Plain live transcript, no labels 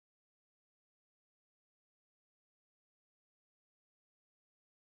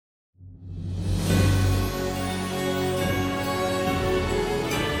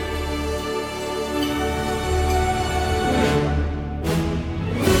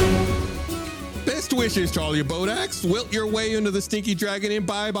Best wishes to all you Bodax. Wilt your way into the Stinky Dragon,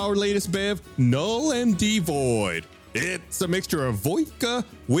 imbibe our latest bev, Null and Devoid. It's a mixture of vodka,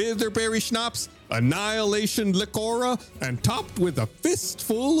 witherberry schnapps, annihilation liquora, and topped with a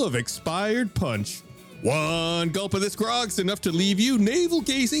fistful of expired punch. One gulp of this grog's enough to leave you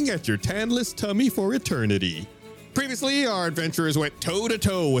navel-gazing at your tanless tummy for eternity. Previously, our adventurers went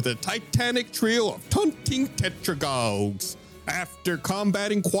toe-to-toe with a titanic trio of taunting tetragogues. After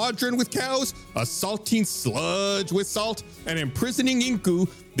combating Quadrant with cows, assaulting Sludge with salt, and imprisoning Inku,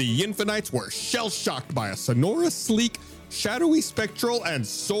 the Infinites were shell-shocked by a sonorous, sleek, shadowy spectral, and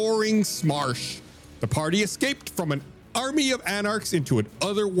soaring Smarsh. The party escaped from an army of anarchs into an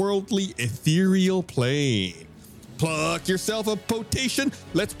otherworldly ethereal plane. Pluck yourself a potation.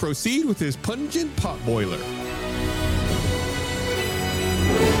 Let's proceed with his pungent potboiler.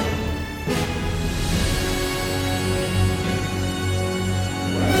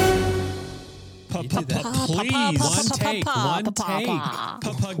 Please. One take.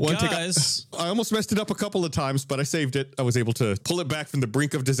 Gus. I almost messed it up a couple of times, but I saved it. I was able to pull it back from the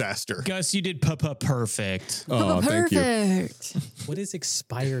brink of disaster. Gus, you did perfect. Oh, thank you. What is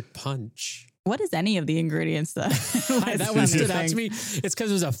expired punch? What is any of the ingredients that That one stood out to me. It's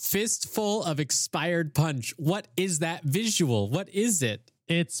because it was a fistful of expired punch. What is that visual? What is it?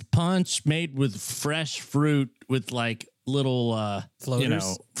 It's punch made with fresh fruit with like little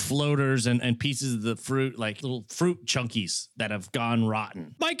floaters, floaters and pieces of the fruit, like little fruit chunkies that have gone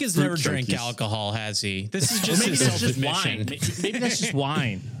rotten. Mike has never drank alcohol, has he? This is just maybe his that's just self-admission. wine. Maybe that's just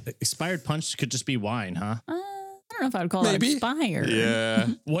wine. Expired punch could just be wine, huh? I don't know if I would call it expired. Yeah.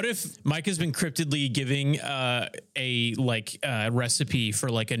 What if Mike has been cryptidly giving a recipe for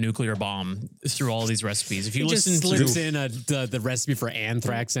like a nuclear bomb through all these recipes? If you He just listen slips to in the recipe for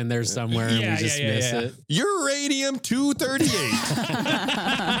anthrax in there somewhere, and we just miss it.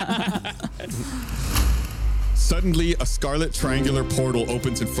 Uranium-238. Suddenly, a scarlet triangular portal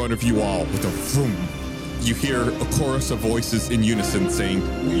opens in front of you all with a vroom. You hear a chorus of voices in unison saying,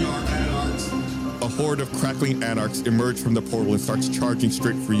 "We are anarchs." A horde of crackling anarchs emerge from the portal and starts charging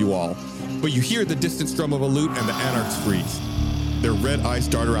straight for you all. But you hear the distant strum of a lute and the anarchs freeze. Their red eyes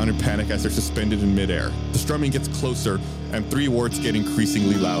dart around in panic as they're suspended in midair. The strumming gets closer and three words get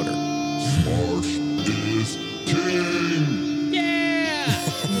increasingly louder. Smarsh is king! yeah.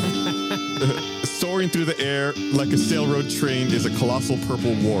 Soaring through the air like a sailroad train is a colossal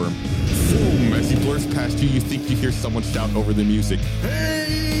purple worm. Boom! As he blurs past you, you think you hear someone shout over the music.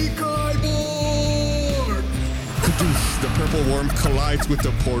 Hey, Kybor! Kadoosh! The purple worm collides with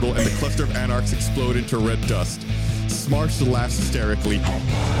the portal and the cluster of anarchs explode into red dust. Smarsh laughs hysterically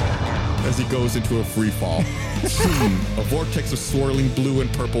as he goes into a free fall. A vortex of swirling blue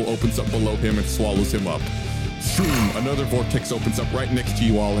and purple opens up below him and swallows him up. Another vortex opens up right next to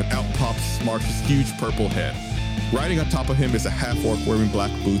you all, and out pops Smarsh's huge purple head. Riding on top of him is a half-orc wearing black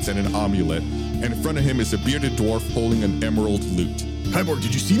boots and an amulet, and in front of him is a bearded dwarf holding an emerald lute. Kybor,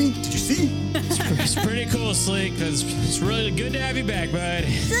 did you see me? Did you see? It's pretty cool, Sleek. It's really good to have you back, bud.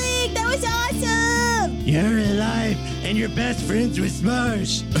 Sleek, that was awesome! You're alive, and you're best friends with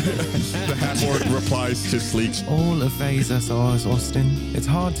Smarsh. The half-orc replies to Sleek. All of Vasa's ours, Austin. It's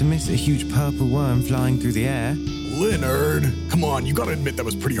hard to miss a huge purple worm flying through the air. Leonard, come on, you gotta admit that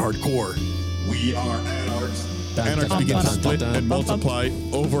was pretty hardcore. We are anarchs. Anarchs begin to split and multiply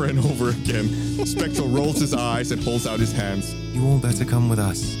over and over again. Spectral rolls his eyes and holds out his hands. You all better come with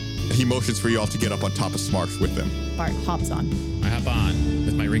us. He motions for you all to get up on top of Smarsh with them. Bart hops on. I hop on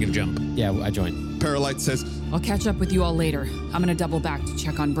with my ring of jump. Yeah, I joined. Paralyte says, I'll catch up with you all later. I'm gonna double back to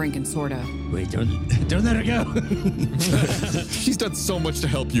check on Brink and Sorta. Wait, don't let her go. she's done so much to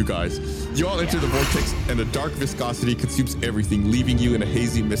help you guys. You all enter the vortex and a dark viscosity consumes everything, leaving you in a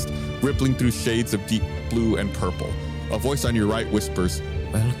hazy mist, rippling through shades of deep blue and purple. A voice on your right whispers,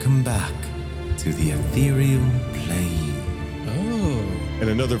 Welcome back to the ethereal plane. And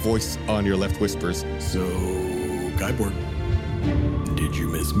another voice on your left whispers, So, Kybor, did you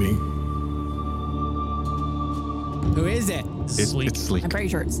miss me? Who is it? It's Sleek. I'm pretty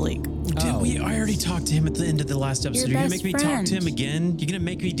sure it's Sleek. I already talked to him at the end of the last episode. Your You're gonna best make me talk to him friend. again? You're gonna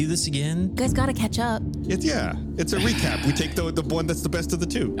make me do this again? You guys gotta catch up. It's a recap. We take the one that's the best of the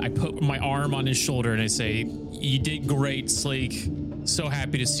two. I put my arm on his shoulder and I say, "You did great, Sleek. So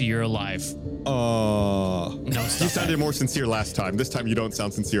happy to see you're alive." No, stop you sounded more sincere last time. This time you don't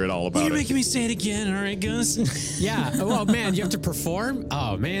sound sincere at all about You're it. making me say it again, all right, Gus? Yeah. Oh, man, you have to perform?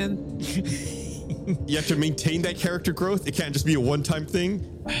 Oh, man. You have to maintain that character growth. It can't just be a one-time thing.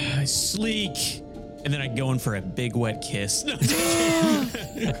 Sleek. And then I go in for a big wet kiss. And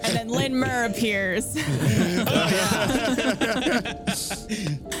then Lynn Murr appears.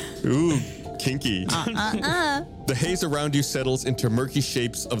 Ooh, Kinky. The haze around you settles into murky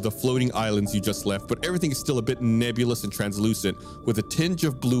shapes of the floating islands you just left, but everything is still a bit nebulous and translucent with a tinge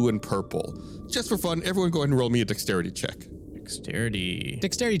of blue and purple. Just for fun, everyone go ahead and roll me a dexterity check. Dexterity.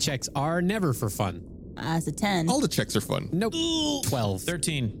 Dexterity checks are never for fun. As a 10. All the checks are fun. Nope. 12.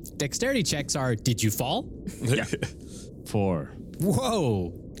 13. Dexterity checks are, did you fall? Yeah. 4.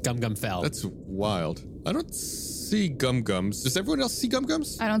 Whoa. Gum fell. That's wild. I don't see gum-gums. Does everyone else see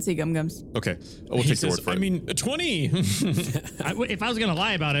gum-gums? I don't see gum-gums. Okay, we'll take the word for it. I mean, 20. If I was going to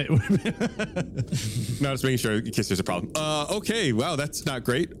lie about it. No, just making sure in case there's a problem. Okay, wow, that's not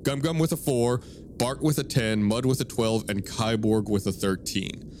great. Gum with a 4, Bart with a 10, Mud with a 12, and Kyborg with a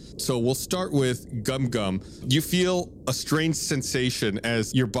 13. So we'll start with Gum. You feel a strange sensation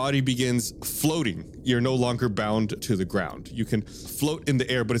as your body begins floating. You're no longer bound to the ground. You can float in the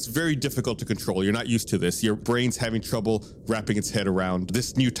air, but it's very difficult to control. You're not used to this. Your brain's having trouble wrapping its head around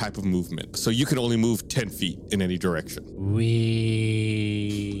this new type of movement. So you can only move 10 feet in any direction.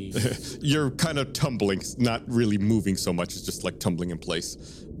 You're kind of tumbling, not really moving so much. It's just like tumbling in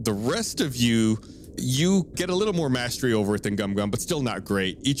place. The rest of you get a little more mastery over it than Gum, but still not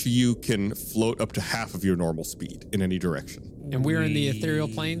great. Each of you can float up to half of your normal speed in any direction. And we're in the ethereal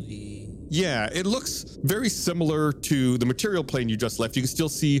plane? Yeah, it looks very similar to the material plane you just left. You can still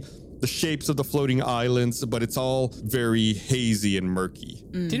see the shapes of the floating islands, but it's all very hazy and murky.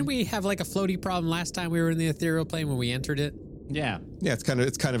 Didn't we have like a floaty problem last time we were in the ethereal plane when we entered it? Yeah. Yeah, it's kind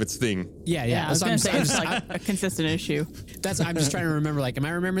of its thing. Yeah, I was going to say it's like a consistent issue. I'm just trying to remember, like, am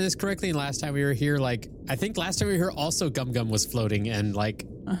I remembering this correctly? And last time we were here, like, I think last time we were here also Gum was floating and like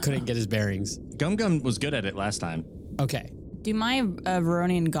couldn't get his bearings. Gum was good at it last time. Okay. Do my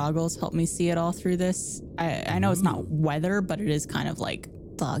Veronian goggles help me see it all through this? I know it's not weather, but it is kind of like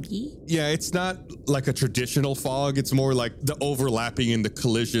foggy. Yeah, it's not like a traditional fog. It's more like the overlapping and the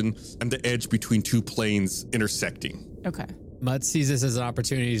collision and the edge between two planes intersecting. Okay. Mud sees this as an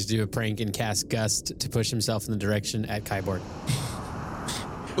opportunity to do a prank and cast Gust to push himself in the direction at Kyborg.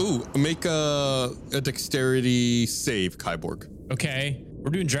 Ooh, make a dexterity save, Kyborg. Okay.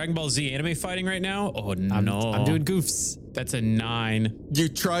 We're doing Dragon Ball Z anime fighting right now? Oh, no. I'm doing goofs. That's a 9. You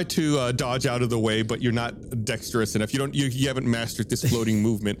try to dodge out of the way, but you're not dexterous enough. You haven't mastered this floating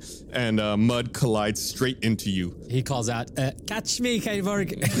movement, and Mud collides straight into you. He calls out, catch me, Kyborg.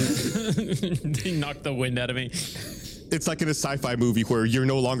 He knocked the wind out of me. It's like in a sci-fi movie where you're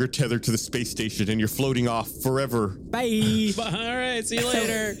no longer tethered to the space station and you're floating off forever. Bye. All right, see you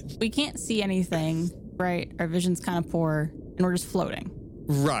later. We can't see anything, right? Our vision's kind of poor, and we're just floating.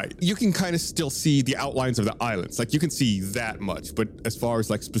 Right. You can kind of still see the outlines of the islands. Like you can see that much, but as far as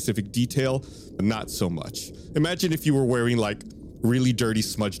like specific detail, not so much. Imagine if you were wearing like really dirty,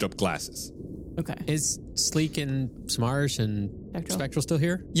 smudged up glasses. Okay. Is Sleek and Smarsh and Spectral still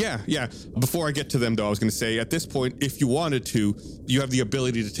here? Yeah. Before I get to them, though, I was going to say, at this point, if you wanted to, you have the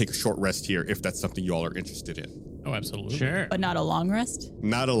ability to take a short rest here, if that's something you all are interested in. Oh, absolutely. Sure. But not a long rest?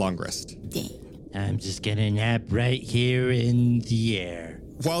 Not a long rest. Dang. I'm just gonna nap right here in the air.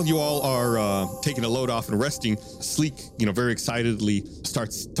 While you all are taking a load off and resting, Sleek, very excitedly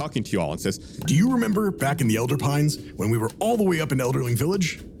starts talking to you all and says, Do you remember back in the Elder Pines when we were all the way up in Elderling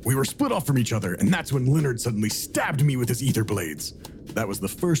Village? We were split off from each other, and that's when Leonard suddenly stabbed me with his ether blades. That was the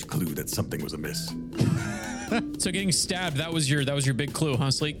first clue that something was amiss. So getting stabbed, that was your big clue,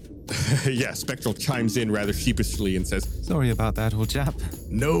 huh, Sleek? Yeah, Spectral chimes in rather sheepishly and says, Sorry about that, old chap.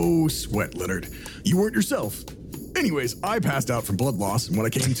 No sweat, Leonard. You weren't yourself. Anyways, I passed out from blood loss, and when I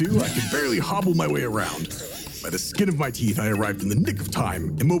came to, I could barely hobble my way around. By the skin of my teeth, I arrived in the nick of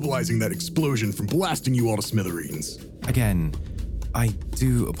time, immobilizing that explosion from blasting you all to smithereens. Again, I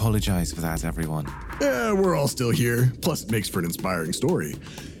do apologize for that, everyone. We're all still here, plus it makes for an inspiring story.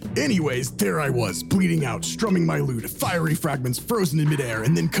 Anyways, there I was, bleeding out, strumming my lute, fiery fragments frozen in midair,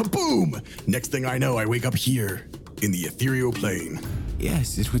 and then kaboom! Next thing I know, I wake up here, in the ethereal plane.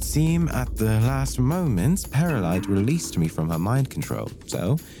 Yes, it would seem at the last moments, Paralyte released me from her mind control.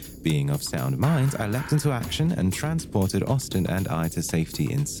 So, being of sound mind, I leapt into action and transported Austin and I to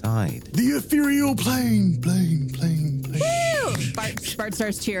safety inside. The ethereal plane. Bart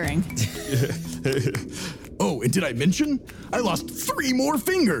starts cheering. Oh, and did I mention? I lost 3 more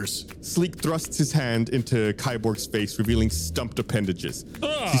fingers. Sleek thrusts his hand into Kyborg's face, revealing stumped appendages.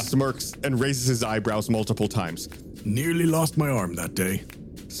 He smirks and raises his eyebrows multiple times. Nearly lost my arm that day.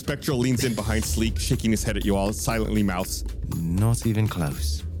 Spectral leans in behind Sleek, shaking his head at you all, silently mouths, Not even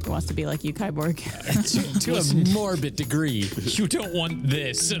close. He wants to be like you, Kyborg. To a morbid degree. You don't want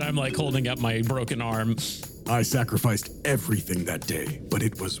this, and I'm like holding up my broken arm. I sacrificed everything that day, but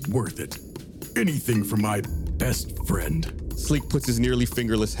it was worth it. Anything for my best friend. Sleek puts his nearly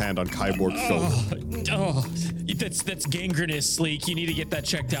fingerless hand on Kyborg's shoulder. Oh, that's gangrenous, Sleek. You need to get that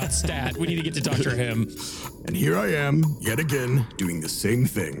checked out stat. We need to get to Dr. Him. And here I am, yet again, doing the same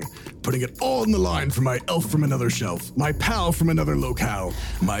thing. Putting it all on the line for my elf from another shelf, my pal from another locale,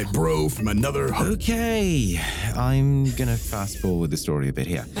 my bro from another... Okay, I'm gonna fast forward the story a bit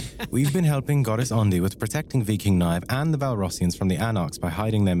here. We've been helping Goddess Ondi with protecting Viking Knive and the Valrossians from the Anarchs by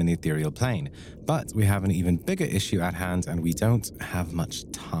hiding them in the Ethereal Plane. But we have an even bigger issue at hand, and we don't have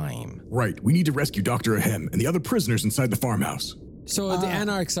much time. Right, we need to rescue Dr. Ahem and the other prisoners inside the farmhouse. So the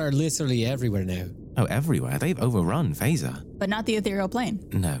Anarchs are literally everywhere now. Oh, everywhere. They've overrun Phaser. But not the ethereal plane.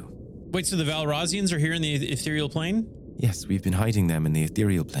 No. Wait, so the Valrossians are here in the Ethereal Plane? Yes, we've been hiding them in the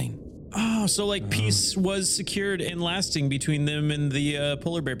Ethereal Plane. Oh, so like peace was secured and lasting between them and the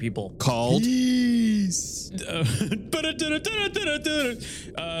polar bear people. Called? Peace. The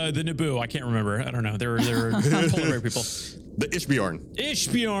Naboo, I can't remember. I don't know. They're polar bear people. The Ishbjorn.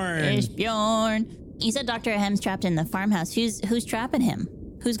 Ishbjorn. You said Dr. Ahem's trapped in the farmhouse. Who's trapping him?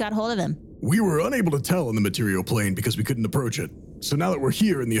 Who's got hold of him? We were unable to tell in the material plane because we couldn't approach it. So now that we're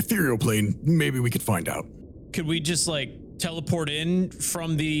here in the ethereal plane, maybe we could find out. Could we just like teleport in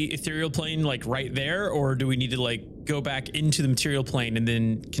from the ethereal plane like right there, or do we need to like go back into the material plane and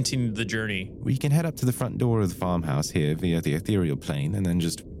then continue the journey? We can head up to the front door of the farmhouse here via the Ethereal Plane and then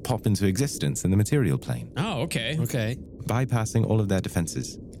just pop into existence in the material plane. Oh, okay. Okay. Bypassing all of their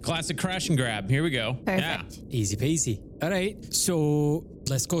defenses. Classic crash and grab. Here we go. Perfect. Yeah. Easy peasy. All right. So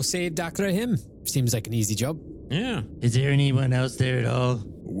let's go save Dr. Ahim. Seems like an easy job. Yeah. Is there anyone else there at all?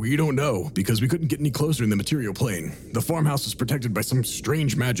 We don't know, because we couldn't get any closer in the material plane. The farmhouse is protected by some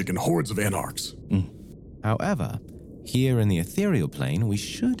strange magic and hordes of anarchs. However, here in the Ethereal Plane, we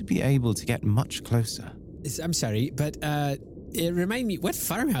should be able to get much closer. I'm sorry, but remind me, what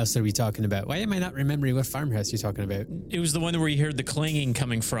farmhouse are we talking about? Why am I not remembering what farmhouse you're talking about? It was the one where you heard the clanging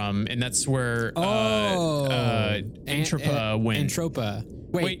coming from, and that's where Antropa went. Antropa.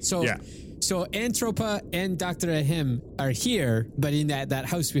 Wait, so... Yeah. So Antropa and Dr. Ahim are here, but in that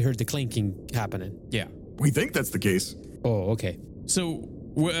house we heard the clanking happening. Yeah. We think that's the case. Oh, okay. So,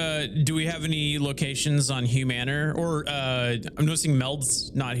 do we have any locations on Hugh Manor? Or I'm noticing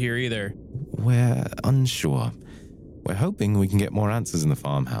Meld's not here either. We're unsure. We're hoping we can get more answers in the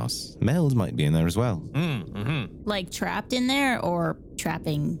farmhouse. Meld might be in there as well. Like trapped in there or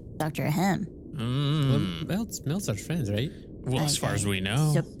trapping Dr. Ahem? Meld's our friends, right? Well, as far as we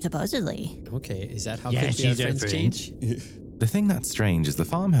know. Supposedly. Okay, is that how Yeah, quickly our she's our friends friend. change? The thing that's strange is the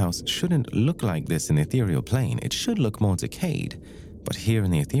farmhouse shouldn't look like this in the Ethereal Plane. It should look more decayed. But here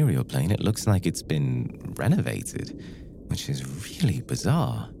in the Ethereal Plane, it looks like it's been renovated, which is really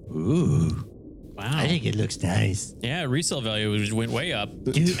bizarre. Ooh. Wow. I think it looks nice. Yeah, resale value went way up.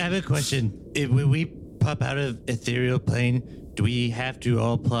 Dude, I have a question. When we pop out of ethereal plane, do we have to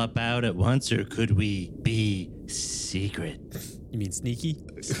all plop out at once, or could we be secret? You mean sneaky?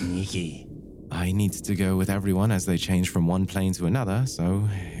 Sneaky. I need to go with everyone as they change from one plane to another, so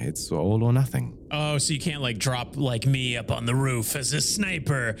it's all or nothing. Oh, so you can't like drop like me up on the roof as a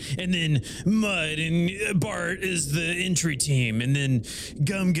sniper, and then Mud and Bart is the entry team, and then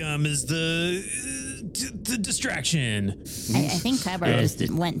Gum Gum is the distraction. I think Kyber just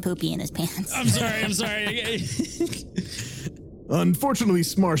went poopy in his pants. I'm sorry. Unfortunately,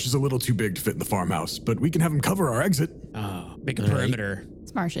 Smarsh is a little too big to fit in the farmhouse, but we can have him cover our exit. Oh, big perimeter.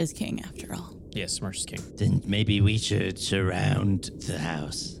 Smarsh is king after all. Yes, Smarsh is king. Then maybe we should surround the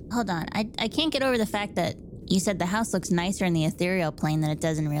house. Hold on. I can't get over the fact that you said the house looks nicer in the ethereal plane than it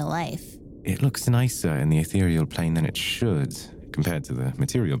does in real life. It looks nicer in the Ethereal Plane than it should, compared to the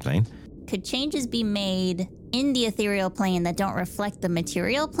Material Plane. Could changes be made in the ethereal plane that don't reflect the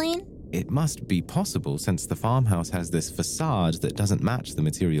material plane? It must be possible since the farmhouse has this facade that doesn't match the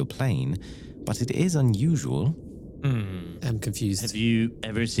Material Plane, but it is unusual. I'm confused. Have you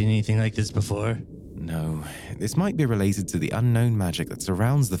ever seen anything like this before? No, this might be related to the unknown magic that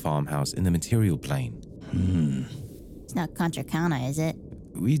surrounds the farmhouse in the Material Plane. It's not Contra Kana, is it?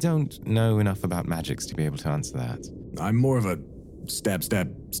 We don't know enough about magics to be able to answer that. I'm more of a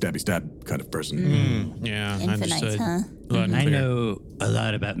stabby kind of person. Yeah, Infinites, understood. huh? Loud and I clear. know a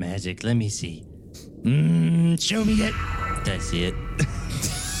lot about magic. Let me see. Show me that. Did I see it?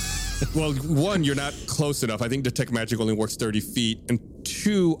 Well, one, you're not close enough. I think Detect Magic only works 30 feet. And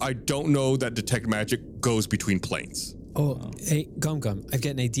two, I don't know that Detect Magic goes between planes. Oh, hey, Gum, I've got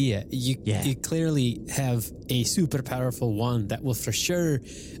an idea. You clearly have a super powerful wand that will for sure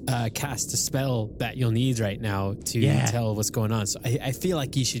cast a spell that you'll need right now to tell what's going on. So I feel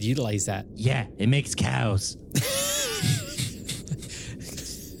like you should utilize that. Yeah, it makes cows.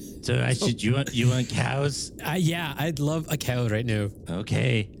 So I should. You want cows? Yeah, I'd love a cow right now.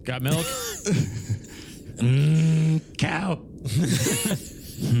 Okay. Got milk? Cow.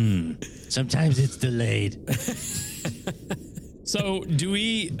 Sometimes it's delayed. So do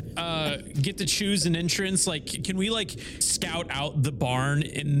we get to choose an entrance? Like, can we like scout out the barn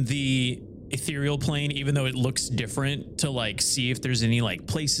in the ethereal plane, even though it looks different, to like see if there's any like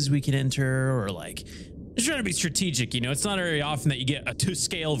places we can enter, or like just trying to be strategic, you know? It's not very often that you get a to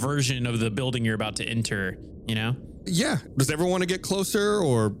scale version of the building you're about to enter, you know? Yeah. Does everyone want to get closer,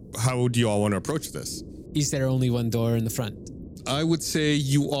 or how do you all want to approach this? Is there only one door in the front? I would say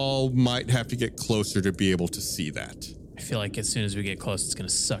you all might have to get closer to be able to see that. I feel like as soon as we get close, it's going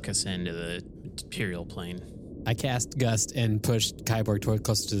to suck us into the ethereal plane. I cast Gust and push Kyborg toward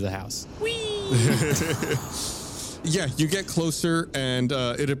closer to the house. Yeah, you get closer, and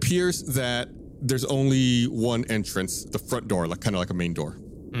it appears that there's only one entrance, the front door, like kind of like a main door.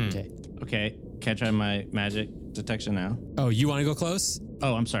 Okay. Can I try my magic detection now? Oh, you want to go close?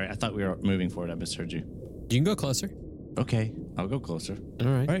 Oh, I'm sorry. I thought we were moving forward. I misheard you. You can go closer. Okay, I'll go closer. All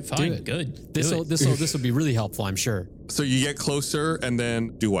right. All right, Do fine. it. Good. This will be really helpful, I'm sure. So you get closer, and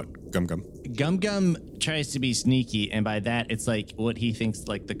then do what, Gum Gum? Gum Gum tries to be sneaky, and by that, it's like what he thinks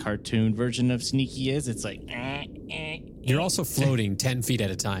like the cartoon version of sneaky is. It's like, You're also floating 10 feet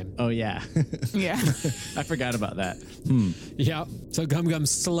at a time. oh yeah, Yeah. I forgot about that. Yeah. So Gum Gum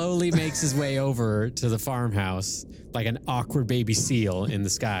slowly makes his way over to the farmhouse like an awkward baby seal in the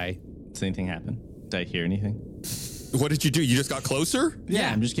sky. Does anything happen? Did I hear anything? What did you do? You just got closer? Yeah,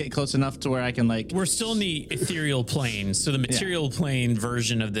 I'm just getting close enough to where I can like. We're still in the ethereal plane, so the material plane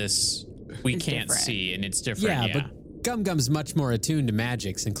version of this we It's can't different. see, and it's different. But Gum Gum's much more attuned to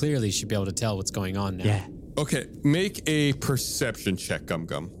magics and clearly should be able to tell what's going on now. Yeah. Okay, make a perception check, Gum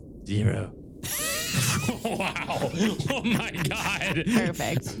Gum. 0. Wow. Oh my God.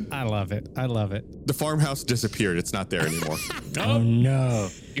 Perfect. I love it. I love it. The farmhouse disappeared. It's not there anymore. Oh no.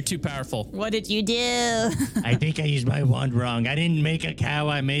 You're too powerful. What did you do? I think I used my wand wrong. I didn't make a cow.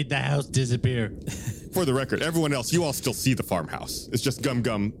 I made the house disappear. For the record, everyone else, you all still see the farmhouse. It's just Gum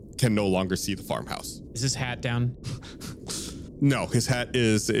Gum can no longer see the farmhouse. Is his hat down? No, his hat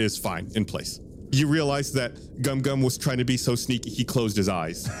is fine, in place. You realize that Gum Gum was trying to be so sneaky, he closed his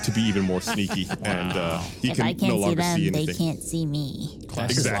eyes to be even more sneaky, and he If can I no can't see longer them, see they anything. can't see me.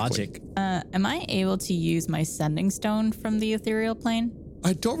 That's Exactly. logic. Am I able to use my sending stone from the ethereal plane?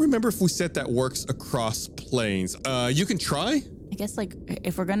 I don't remember if we said that works across planes. You can try. I guess like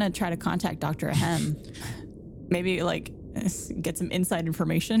if we're gonna try to contact Dr. Ahem, maybe like get some inside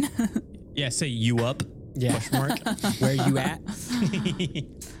information. Yeah, say you up. Yeah. Where you at?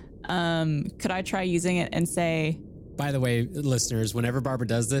 Could I try using it and say, By the way, listeners, whenever Barbara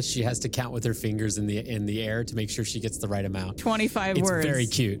does this, she has to count with her fingers in the air to make sure she gets the right amount. 25 It's words? very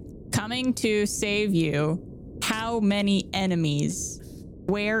cute. Coming to save you. How many enemies?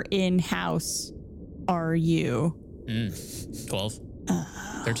 Where in house are you? 12.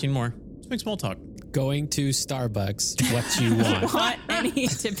 13 more. Let's make small talk. Going to Starbucks. What you want? Want any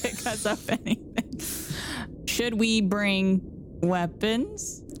to pick us up anything? Should we bring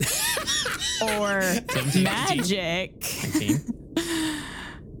weapons or magic? 19.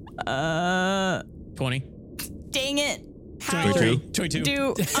 20. Dang it! How 22.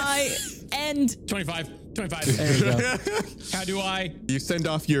 do I end? 25. 25. There you go. How do I? You send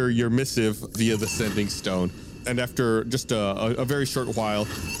off your missive via the sending stone, and after just a very short while,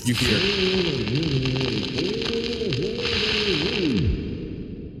 you hear.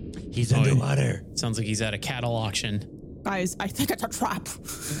 He's underwater. Sounds like he's at a cattle auction. Guys, I think it's a trap.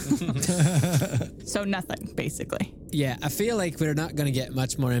 So nothing, basically. Yeah, I feel like we're not going to get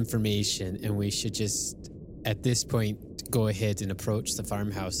much more information, and we should just, at this point, go ahead and approach the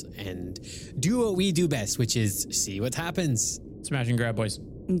farmhouse and do what we do best, which is see what happens. Smash and grab, boys.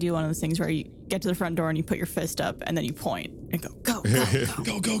 And do one of those things where you get to the front door and you put your fist up and then you point and go, go.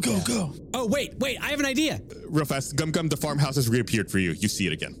 Oh, wait, I have an idea. Real fast, Gum Gum, the farmhouse has reappeared for you. You see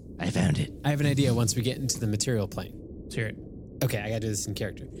it again. I found it. I have an idea once we get into the material plane. Let's hear it. Okay, I gotta do this in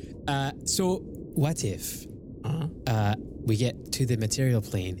character. So, what if we get to the material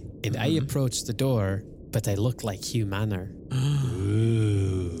plane and I approach the door, but I look like Hugh Manor?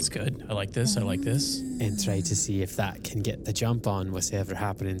 It's good. I like this. And try to see if that can get the jump on whatever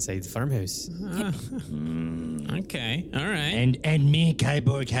happened inside the farmhouse. Okay. All right. And me and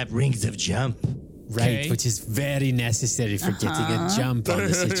Kyborg have rings of jump. Right, Okay. which is very necessary for getting a jump on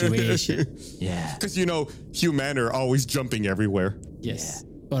the situation. Yeah. Because Hugh Manor always jumping everywhere. Yes.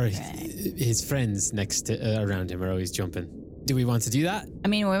 Or his friends next to around him are always jumping. Do we want to do that? I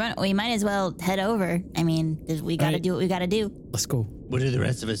mean, we might as well head over. I mean, we got to Alright. do what we got to do. Let's go. What do the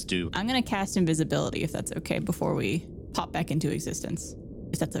rest of us do? I'm going to cast invisibility if that's okay before we pop back into existence.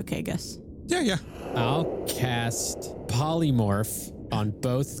 If that's okay, Gus. Yeah. I'll cast polymorph on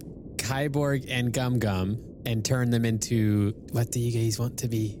both Kyborg and Gum Gum and turn them into, what do you guys want to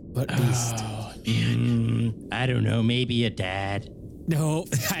be? What beast? Oh, man. I don't know. Maybe a dad. No,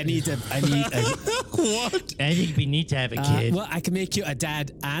 I need a What? I think we need to have a kid. well, I can make you a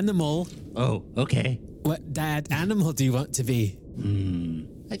dad animal. Oh, okay. What dad animal do you want to be?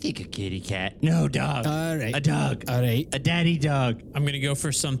 I think a kitty cat. No, dog. All right. A dog. All right. A daddy dog. I'm going to go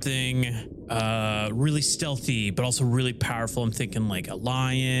for something really stealthy, but also really powerful. I'm thinking like a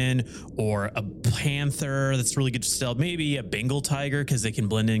lion or a panther that's really good stealth. Maybe a Bengal tiger because they can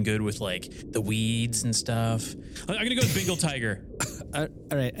blend in good with like the weeds and stuff. I'm going to go with Bengal tiger. All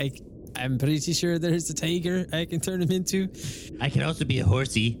right. I'm pretty sure there's a tiger I can turn him into. I can also be a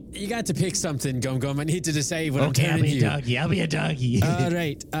horsey. You got to pick something, Gum Gum. I need to decide what Okay, I'm I'll turning be you. a doggy. I'll be a doggy. All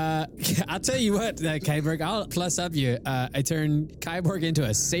right. I'll tell you what, Kyborg, I'll plus up you. I turn Kyborg into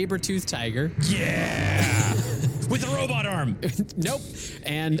a saber-toothed tiger. Yeah. With a robot arm. Nope.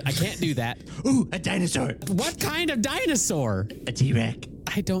 And I can't do that. Ooh, a dinosaur. What kind of dinosaur? A T-Rex.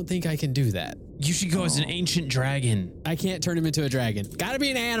 I don't think I can do that. You should go as an ancient dragon. I can't turn him into a dragon. Gotta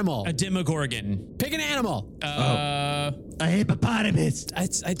be an animal. A Demogorgon. Pick an animal. A hippopotamus.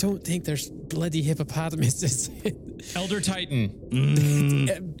 I don't think there's bloody hippopotamuses. Elder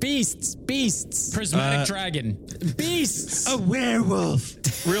Titan. Beasts. Prismatic dragon. Beasts. A werewolf.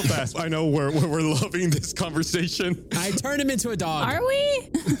 Real fast. I know we're loving this conversation. I turn him into a dog. Are we?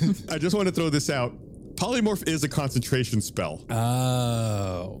 I just want to throw this out. Polymorph is a concentration spell.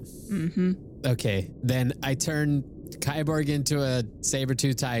 Oh. Mm-hmm. Okay, then I turn Kyborg into a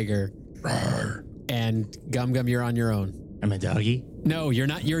saber-toothed tiger. Rawr. And Gum Gum, you're on your own. I'm a doggy. No, you're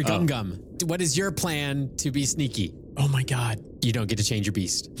not. You're Gum Gum. What is your plan to be sneaky? Oh my God. You don't get to change your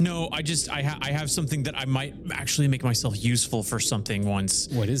beast. No, I have something that I might actually make myself useful for something once.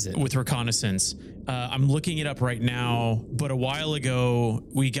 What is it? With reconnaissance. I'm looking it up right now, but a while ago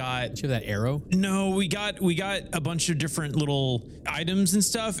we got... Do you have that arrow? No, we got a bunch of different little items and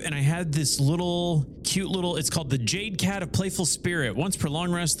stuff, and I had this cute little, it's called the Jade Cat of Playful Spirit. Once per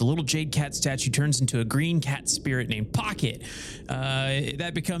long rest, the little Jade Cat statue turns into a green cat spirit named Pocket.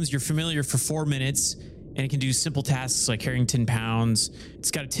 That becomes your familiar for 4 minutes, and it can do simple tasks like carrying 10 pounds.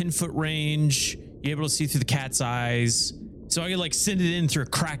 It's got a 10-foot range. You're able to see through the cat's eyes. So I could like send it in through a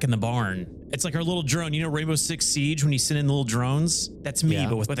crack in the barn. It's like our little drone. You know Rainbow Six Siege when you send in the little drones? That's me,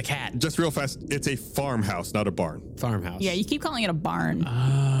 but with a cat. Just real fast. It's a farmhouse, not a barn. Farmhouse. Yeah, you keep calling it a barn.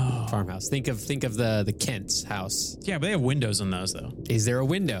 Farmhouse. Think of the Kent's house. Yeah, but they have windows on those though. Is there a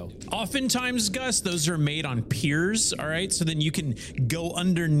window? Oftentimes, Gus, those are made on piers. All right, so then you can go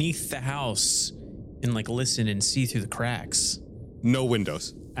underneath the house and like listen and see through the cracks. No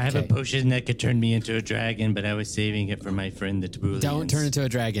windows. I have a potion that could turn me into a dragon, but I was saving it for my friend the Tabulians. Don't turn into a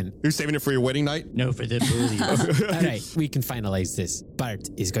dragon. You're saving it for your wedding night? No, for the Tabulians. All right, we can finalize this. Bart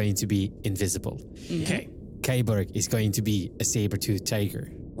is going to be invisible. Okay. Kyborg is going to be a saber-toothed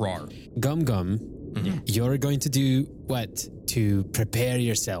tiger. Rawr. Gum Gum, you're going to do what to prepare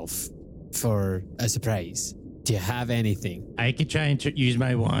yourself for a surprise? Do you have anything? I could try and use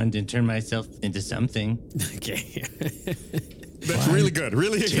my wand and turn myself into something. Okay. That's really good.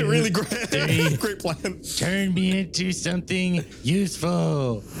 Really great. Three. Great plan. Turn me into something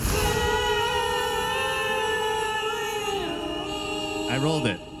useful. I rolled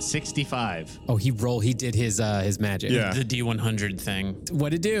it. 65. Oh, he did his magic. Yeah. The D100 thing.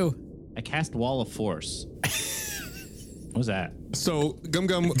 What'd it do? I cast Wall of Force. What was that? So Gum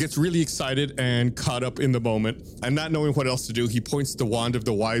Gum gets really excited and caught up in the moment, and not knowing what else to do, he points the wand of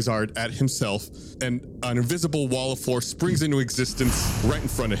the Wizard at himself, and an invisible wall of force springs into existence right in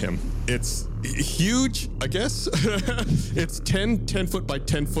front of him. It's huge, I guess. It's 10 foot by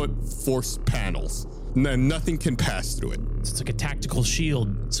 10 foot force panels. Nothing can pass through it. It's like a tactical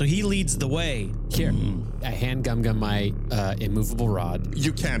shield. So he leads the way. Here, I hand Gum Gum my immovable rod.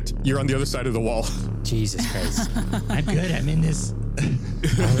 You can't. You're on the other side of the wall. Jesus Christ. I'm good. I'm in this.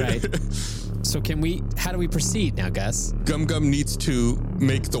 All right. So how do we proceed now, Gus? Gum Gum needs to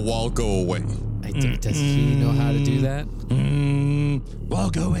make the wall go away. Does he know how to do that? Wall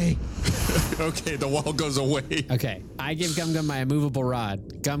go away. Okay, the wall goes away. Okay, I give Gum Gum my immovable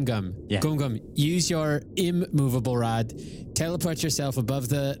rod. Gum Gum, Yeah. Gum Gum, use your immovable rod, teleport yourself above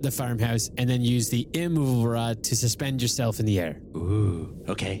the farmhouse, and then use the immovable rod to suspend yourself in the air. Ooh,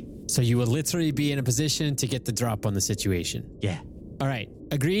 okay. So you will literally be in a position to get the drop on the situation. Yeah. All right,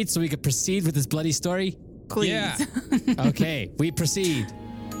 agreed? So we could proceed with this bloody story? Please. Yeah. Okay, we proceed.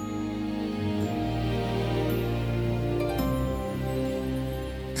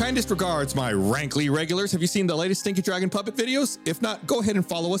 Kindest regards, my rankly regulars. Have you seen the latest Stinky Dragon puppet videos? If not, go ahead and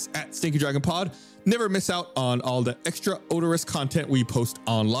follow us at Stinky Dragon Pod. Never miss out on all the extra odorous content we post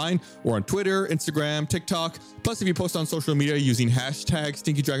online or on Twitter, Instagram, TikTok. Plus, if you post on social media using hashtag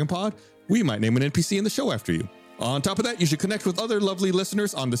Stinky Dragon Pod, we might name an NPC in the show after you. On top of that, you should connect with other lovely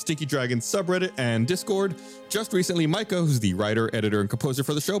listeners on the Stinky Dragon subreddit and Discord. Just recently, Micah, who's the writer, editor, and composer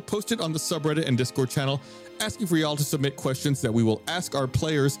for the show, posted on the subreddit and Discord channel asking for y'all to submit questions that we will ask our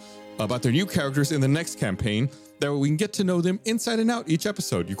players about their new characters in the next campaign. That way we can get to know them inside and out each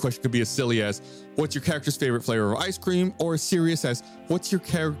episode. Your question could be as silly as, what's your character's favorite flavor of ice cream? Or as serious as, what's your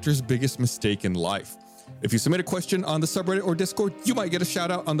character's biggest mistake in life? If you submit a question on the subreddit or Discord, you might get a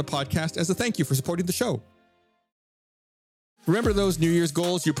shout out on the podcast as a thank you for supporting the show. Remember those New Year's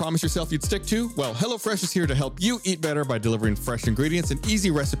goals you promised yourself you'd stick to? Well, HelloFresh is here to help you eat better by delivering fresh ingredients and easy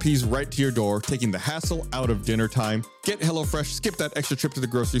recipes right to your door, taking the hassle out of dinner time. Get HelloFresh, skip that extra trip to the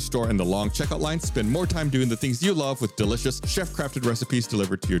grocery store and the long checkout line. Spend more time doing the things you love with delicious chef-crafted recipes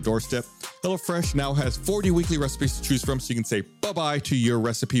delivered to your doorstep. HelloFresh now has 40 weekly recipes to choose from, so you can say bye-bye to your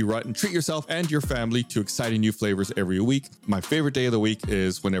recipe rut and treat yourself and your family to exciting new flavors every week. My favorite day of the week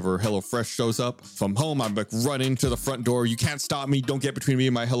is whenever HelloFresh shows up. From home, I'm like running to the front door. You can't stop me. Don't get between me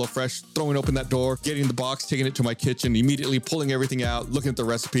and my HelloFresh. Throwing open that door, getting the box, taking it to my kitchen, immediately pulling everything out, looking at the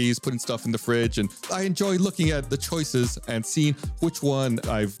recipes, putting stuff in the fridge. And I enjoy looking at the choices and seeing which one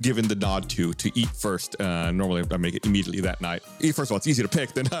I've given the nod to eat first. Normally, I make it immediately that night. First of all, it's easy to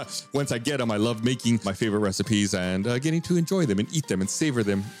pick. Then once I get them, I love making my favorite recipes and getting to enjoy them and eat them and savor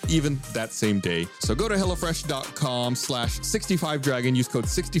them even that same day. So go to HelloFresh.com/65dragon. Use code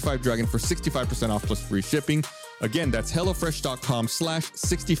 65dragon for 65% off plus free shipping. Again, that's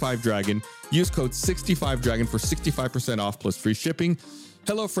HelloFresh.com/65dragon. Use code 65dragon for 65% off plus free shipping.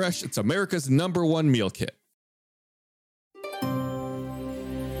 HelloFresh, it's America's #1 meal kit.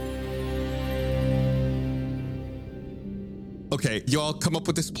 Okay, y'all come up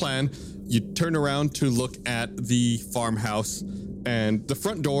with this plan. You turn around to look at the farmhouse and the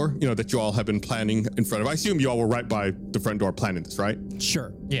front door, that you all have been planning in front of. I assume you all were right by the front door planning this, right?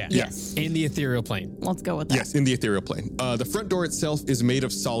 Sure. Yeah. Yes. In the ethereal plane. Let's go with that. Yes, in the ethereal plane. The front door itself is made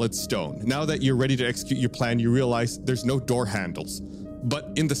of solid stone. Now that you're ready to execute your plan, you realize there's no door handles. But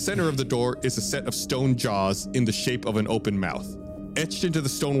in the center of the door is a set of stone jaws in the shape of an open mouth. Etched into the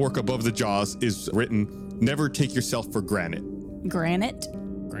stonework above the jaws is written, "Never take yourself for granted." Granite?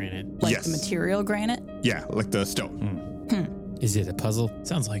 Like Yes. the material granite? Yeah, like the stone. Is it a puzzle?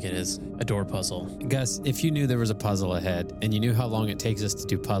 Sounds like it is. A door puzzle. Gus, if you knew there was a puzzle ahead and you knew how long it takes us to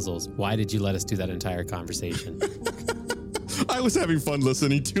do puzzles, why did you let us do that entire conversation? I was having fun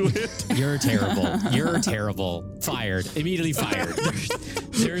listening to it. You're terrible. You're terrible. Fired. Immediately fired.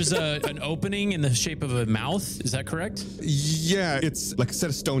 There's an opening in the shape of a mouth. Is that correct? Yeah, it's like a set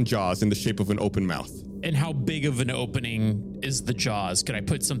of stone jaws in the shape of an open mouth. And how big of an opening is the jaws? Could I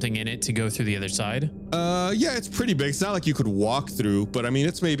put something in it to go through the other side? Yeah, it's pretty big. It's not like you could walk through, but I mean,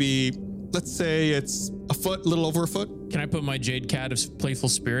 it's maybe, let's say it's a foot, a little over a foot. Can I put my Jade Cat of Playful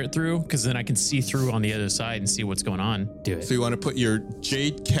Spirit through? Because then I can see through on the other side and see what's going on. Do it. So you want to put your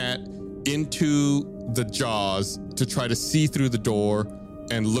Jade Cat into the jaws to try to see through the door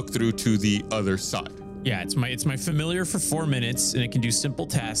and look through to the other side. Yeah, it's my familiar for 4 minutes, and it can do simple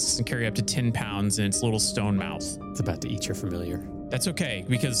tasks and carry up to 10 pounds in its little stone mouth. It's about to eat your familiar. That's okay,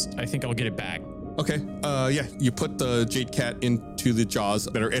 because I think I'll get it back. Okay, yeah, you put the Jade Cat into the jaws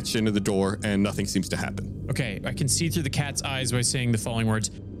that are etched into the door and nothing seems to happen. Okay, I can see through the cat's eyes by saying the following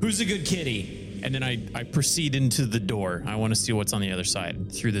words: "Who's a good kitty?" And then I proceed into the door. I want to see what's on the other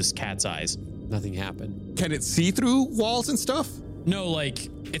side through this cat's eyes. Nothing happened. Can it see through walls and stuff? No, like,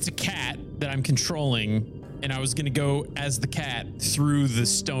 it's a cat that I'm controlling, and I was going to go as the cat through the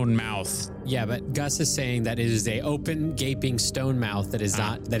stone mouth. Yeah, but Gus is saying that it is a open, gaping stone mouth that is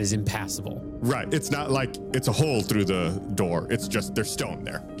that is impassable. Right, it's not like it's a hole through the door. It's just there's stone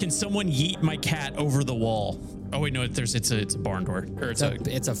there. Can someone yeet my cat over the wall? Oh wait, no, it's a barn door. Or It's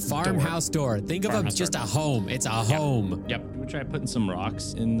a farmhouse door. Think of it just a home. It's a home. Yep. Can we try putting some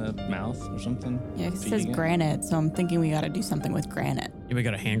rocks in the mouth or something? Yeah, it says Feeding it? granite, so I'm thinking we got to do something with granite. Anybody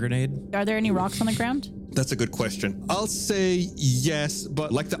got a hand grenade? Are there any rocks on the ground? That's a good question. I'll say yes,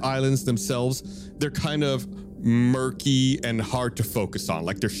 but like the islands themselves, they're kind of murky and hard to focus on,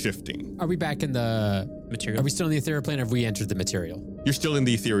 like they're shifting. Are we back in the Material? Are we still in the ethereal plane or have we entered the material? You're still in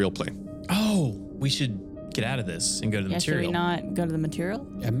the ethereal plane. Oh, we should get out of this and go to the Yeah, should we material. not go to the material?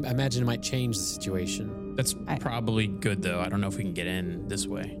 I imagine it might change the situation. That's probably good, though. I don't know if we can get in this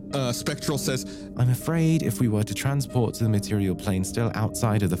way. Spectral says, I'm afraid if we were to transport to the material plane still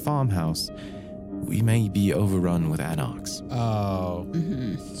outside of the farmhouse, we may be overrun with anarchs. Oh.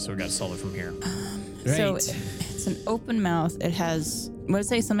 So we got to solve it from here. Right. So it's an open mouth. It has, what did it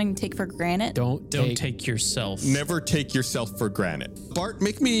say? Something to take for granted? Don't take yourself. Never take yourself for granted. Bart,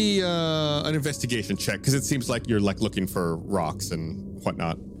 make me an investigation check because it seems like you're like looking for rocks and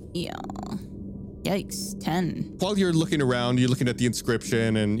whatnot. Yeah. Yikes. 10. While you're looking around, you're looking at the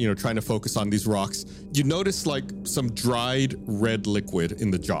inscription and, trying to focus on these rocks, you notice like some dried red liquid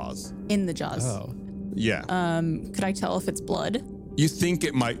in the jaws. In the jaws. Oh. Yeah. Could I tell if it's blood? You think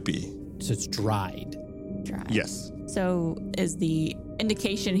it might be. So it's dried. Dry. Yes. So is the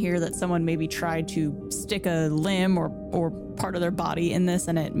indication here that someone maybe tried to stick a limb or part of their body in this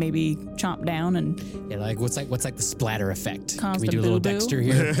and it maybe chomped down and Yeah, like what's like the splatter effect? Can caused we a do a little boo-boo? Dexter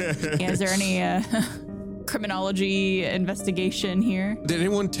here? Yeah, is there any criminology investigation here? Did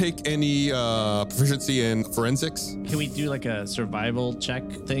anyone take any proficiency in forensics? Can we do like a survival check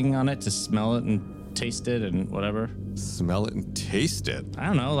thing on it to smell it and taste it and whatever? Smell it and taste it. I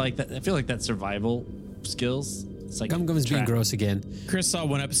don't know. Like that, I feel like that's survival skills. It's like Gum is being track. gross again. Chris saw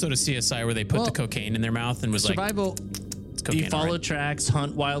one episode of CSI where they put the cocaine in their mouth and was Survival. it's Do you cocaine. follow alright. tracks,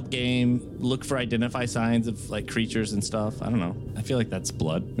 hunt wild game, look for identify signs of like creatures and stuff? I don't know. I feel like that's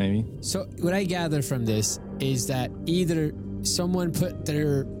blood, maybe. So what I gather from this is that either someone put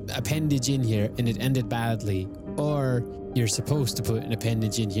their appendage in here and it ended badly, or you're supposed to put an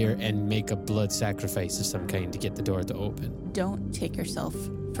appendage in here and make a blood sacrifice of some kind to get the door to open. Don't take yourself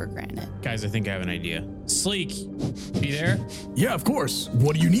for granted. Guys, I think I have an idea. Sleek, you there? Yeah, of course.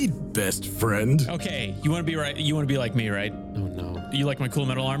 What do you need, best friend? Okay, you want to be right. You want to be like me, right? Oh no. You like my cool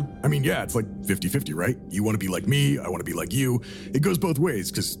metal arm? I mean, yeah, it's like 50-50, right? You want to be like me, I want to be like you. It goes both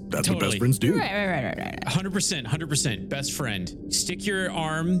ways, because that's what Totally. best friends do. Right. 100%. Best friend. Stick your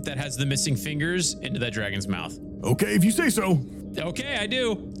arm that has the missing fingers into that dragon's mouth. Okay, if you say so. Okay, I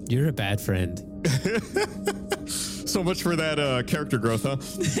do. You're a bad friend. So much for that character growth, huh?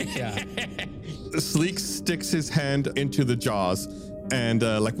 Yeah. Sleek sticks his hand into the jaws, and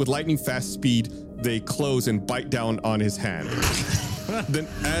like with lightning fast speed, they close and bite down on his hand. Then,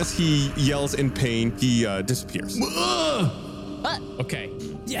 as he yells in pain, he disappears. Okay.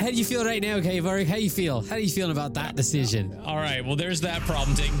 Yeah, how do you feel right now, Kayvarg? How you feel? How are you feeling about that decision? All right. Well, there's that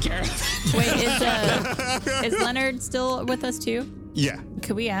problem taken care of. Wait, is Leonard still with us too? Yeah.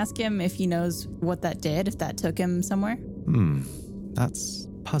 Could we ask him if he knows what that did, if that took him somewhere? That's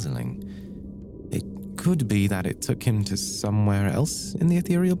puzzling. It could be that it took him to somewhere else in the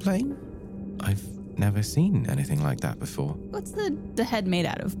ethereal plane. I've never seen anything like that before. What's the head made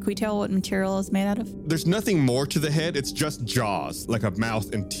out of? Can we tell what material it's made out of? There's nothing more to the head. It's just jaws, like a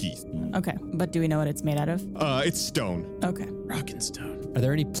mouth and teeth. Okay, but do we know what it's made out of? It's stone. Okay. Rock and stone. Are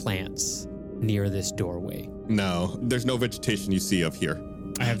there any plants near this doorway? No, there's no vegetation you see of here.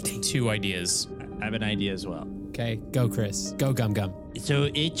 I have two ideas. I have an idea as well. Okay, go Chris. Go Gum. So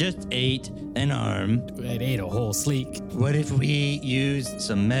it just ate an arm. It ate a whole Sleek. What if we use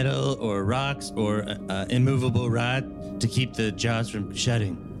some metal or rocks or an immovable rod to keep the jaws from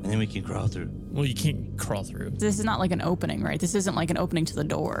shutting, and then we can crawl through? Well, you can't crawl through. This is not like an opening, right? This isn't like an opening to the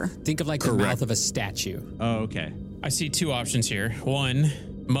door. Think of like the mouth of a statue. Oh, okay. I see two options here. One,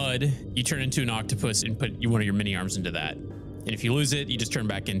 mud. You turn into an octopus and put one of your mini arms into that. And if you lose it, you just turn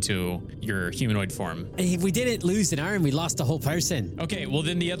back into your humanoid form. If we didn't lose an arm, we lost a whole person. Okay, well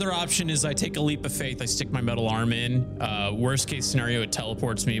then the other option is I take a leap of faith. I stick my metal arm in. Worst case scenario, it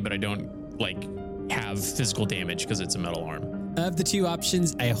teleports me, but I don't like have physical damage because it's a metal arm. Of the two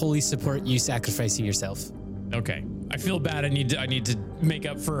options, I wholly support you sacrificing yourself. Okay, I feel bad. I need to make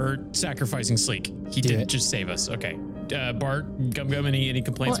up for sacrificing Sleek. He Do did it. just save us. Okay, Bart, Gum, any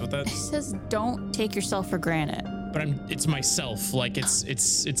complaints Well, with that? it says don't take yourself for granted. But it's myself. Like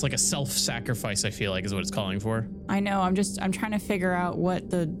it's like a self-sacrifice. I feel like is what it's calling for. I know. I'm trying to figure out what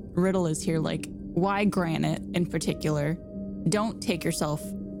the riddle is here. Like, why granite in particular? Don't take yourself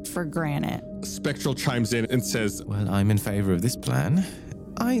for granted. Spectral chimes in and says, Well, I'm in favor of this plan.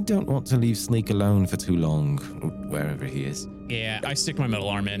 I don't want to leave Sleek alone for too long, wherever he is. Yeah, I stick my metal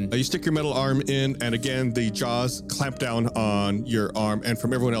arm in. you stick your metal arm in, and again, the jaws clamp down on your arm, and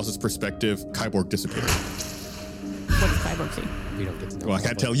from everyone else's perspective, Kyborg disappears. What does Cyborg see? We don't get to know. Well, I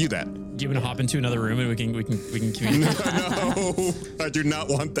can't tell you that. Do you want to hop into another room and we can communicate? No, I do not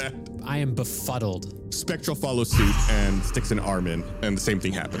want that. I am befuddled. Spectral follows suit and sticks an arm in, and the same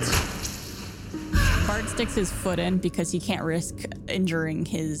thing happens. Bart sticks his foot in because he can't risk injuring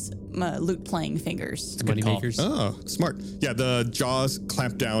his lute playing fingers. Money call. makers. Oh, smart. Yeah, the jaws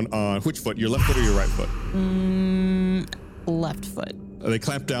clamp down on which foot? Your left foot or your right foot? Left foot. They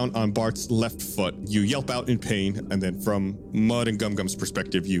clamp down on Bart's left foot. You yelp out in pain, and then from Mud and Gum Gum's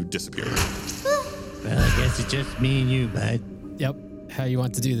perspective, you disappear. Well, I guess it's just me and you, bud. Yep. How you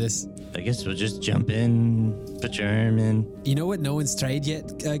want to do this? I guess we'll just jump in, put your arm in. You know what no one's tried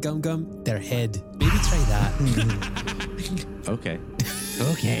yet, Gum Gum? Their head. Maybe try that. Okay.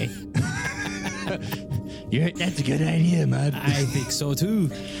 Okay. That's a good idea, Mud. I think so too.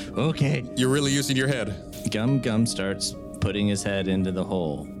 Okay. You're really using your head. Gum Gum starts putting his head into the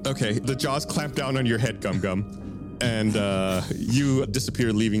hole. Okay, the jaws clamp down on your head, Gum Gum, and you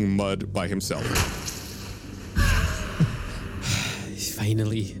disappear, leaving Mud by himself.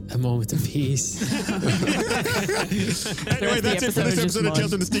 Finally, a moment of peace. Anyway, that's it for this episode of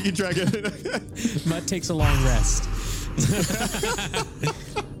Tales of the Stinky Dragon. Mud takes a long rest.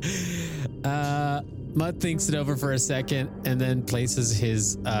 Mud thinks it over for a second and then places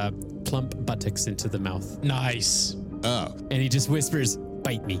his plump buttocks into the mouth. Nice. Oh. And he just whispers,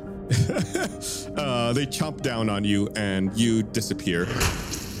 "Bite me." They chomp down on you and you disappear.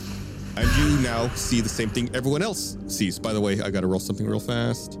 And you now see the same thing everyone else sees. By the way, I gotta roll something real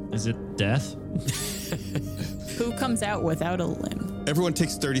fast. Is it death? Who comes out without a limb? Everyone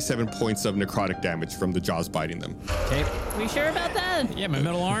takes 37 points of necrotic damage from the jaws biting them. Okay. We sure about that? Yeah, my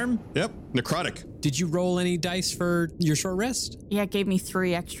metal arm. Yep, necrotic. Did you roll any dice for your short rest? Yeah, it gave me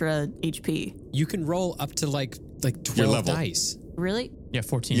 3 extra HP. You can roll up to like Your 12 level. dice. Really? Yeah,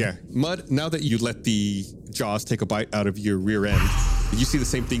 14. Yeah, Mud, now that you let the jaws take a bite out of your rear end, you see the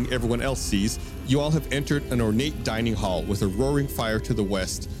same thing everyone else sees. You all have entered an ornate dining hall with a roaring fire to the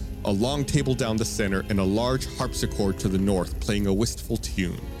west, a long table down the center, and a large harpsichord to the north playing a wistful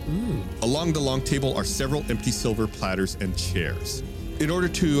tune. Along the long table are several empty silver platters and chairs. In order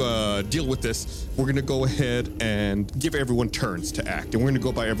to deal with this, we're going to go ahead and give everyone turns to act, and we're going to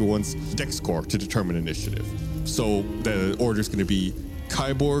go by everyone's dex score to determine initiative. So the order is going to be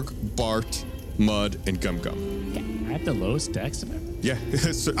Kyborg, Bart, Mud, and Gum Gum. I have the lowest dex of ever. Yeah,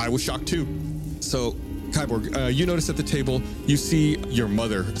 so I was shocked too. So, Kyborg, you notice at the table, you see your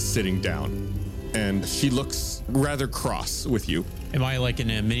mother sitting down, and she looks rather cross with you. Am I like in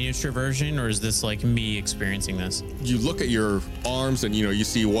a miniature version, or is this like me experiencing this? You look at your arms, and you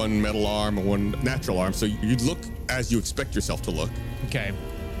see one metal arm and one natural arm, so you look as you expect yourself to look. Okay.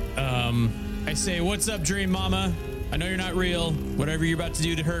 I say, "What's up, Dream Mama? I know you're not real. Whatever you're about to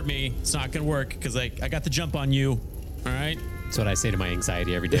do to hurt me, it's not gonna work because I got the jump on you. All right." That's what I say to my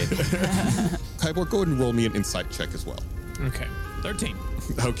anxiety every day. Kyborg, go ahead and roll me an insight check as well. Okay. 13.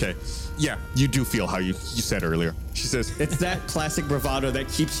 Okay. Yeah, you do feel how you said earlier. She says, It's that classic bravado that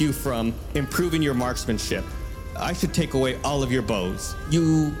keeps you from improving your marksmanship. I should take away all of your bows.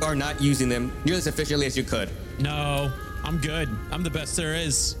 You are not using them nearly as efficiently as you could. No, I'm good. I'm the best there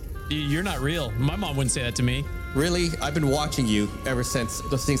is. You're not real. My mom wouldn't say that to me. Really, I've been watching you ever since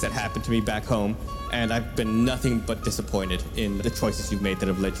those things that happened to me back home, and I've been nothing but disappointed in the choices you've made that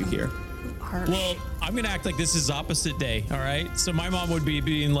have led you here. Harsh. Well, I'm gonna act like this is opposite day, all right? So my mom would be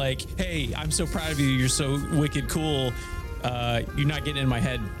being like, "Hey, I'm so proud of you. You're so wicked cool. You're not getting in my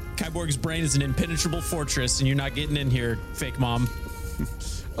head. Kyborg's brain is an impenetrable fortress, and you're not getting in here, fake mom."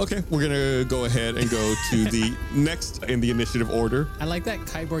 okay, we're going to go ahead and go to the next in the initiative order. I like that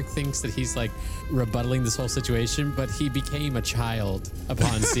Kyborg thinks that he's like rebuttaling this whole situation, but he became a child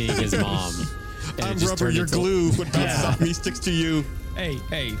upon seeing his mom. And I'm it just rubber, turned you're into- glue. What bounces off me sticks to you. Hey,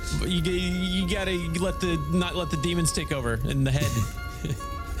 you gotta not let the demons take over in the head.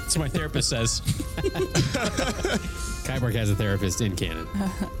 That's what my therapist says. Kyborg has a therapist in canon.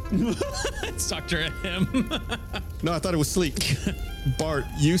 It's Dr. M. No, I thought it was Sleek. Bart,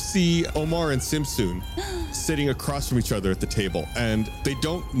 you see Omar and Simsoon sitting across from each other at the table, and they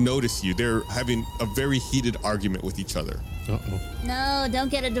don't notice you. They're having a very heated argument with each other. Uh-oh. No, don't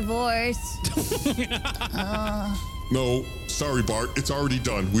get a divorce. No, sorry, Bart. It's already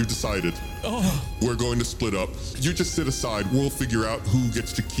done. We've decided. We're going to split up. You just sit aside. We'll figure out who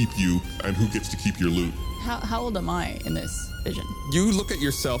gets to keep you and who gets to keep your loot. How old am I in this vision? You look at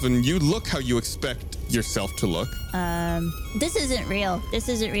yourself, and you look how you expect yourself to look. This isn't real. This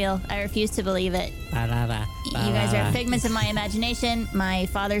isn't real. I refuse to believe it. You guys are figments of my imagination. My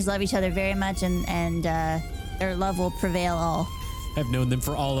fathers love each other very much, and their love will prevail all. I've known them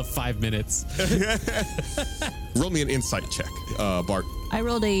for all of 5 minutes. Roll me an insight check, Bart. I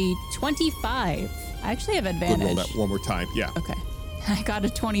rolled a 25. I actually have Go advantage. roll that one more time. Yeah. Okay. I got a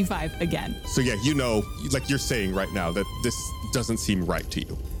 25 again. So yeah, you know, like you're saying right now, that this doesn't seem right to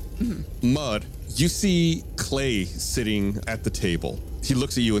you. Mud, you see Clay sitting at the table. He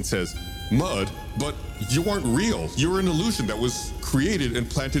looks at you and says, Mud, but you weren't real. You're an illusion that was created and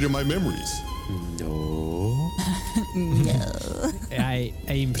planted in my memories. No.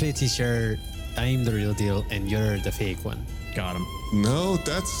 I'm pretty sure I'm the real deal and you're the fake one. Got him. No,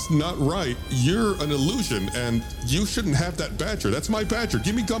 that's not right. You're an illusion, and you shouldn't have that badger. That's my badger.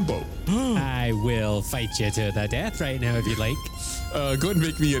 Give me Gumbo. I will fight you to the death right now if you'd like. Go ahead and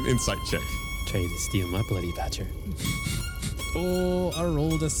make me an insight check. Try to steal my bloody badger. Oh, I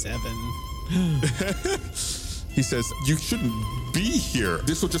rolled a 7. He says, you shouldn't be here.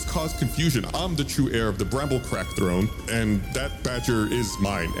 This will just cause confusion. I'm the true heir of the Bramblecrack throne, and that badger is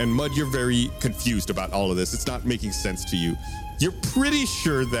mine. And Mud, you're very confused about all of this. It's not making sense to you. You're pretty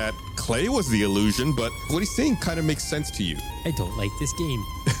sure that Clay was the illusion, but what he's saying kind of makes sense to you. I don't like this game.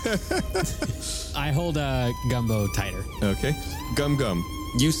 I hold Gumbo tighter. Okay. Gum,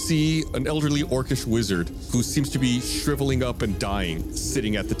 you see an elderly orcish wizard who seems to be shriveling up and dying,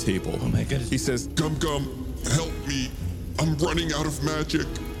 sitting at the table. Oh my goodness. He says, Gum, help me. I'm running out of magic.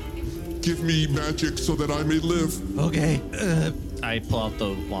 Give me magic so that I may live. Okay. I pull out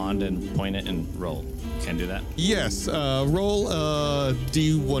the wand and point it and roll. Can I do that? yes, roll a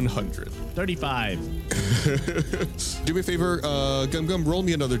D100. 35. Do me a favor, Gum, roll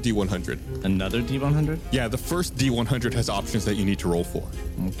me another D100. Another D100? Yeah, the first D100 has options that you need to roll for.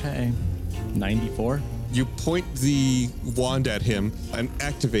 Okay. 94. You point the wand at him and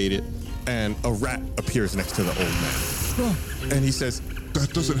activate it, and a rat appears next to the old man. And he says,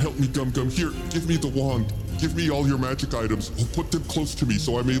 That doesn't help me, Gum. Here, give me the wand. Give me all your magic items. I'll put them close to me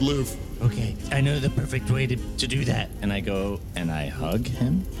so I may live. Okay, I know the perfect way to do that. And I go and I hug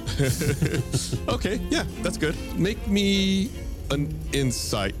him. okay, yeah, that's good. Make me an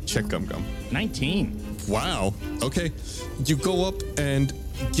insight check, Gum. 19. Wow. Okay. You go up and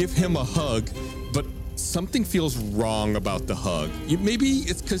give him a hug, but something feels wrong about the hug. Maybe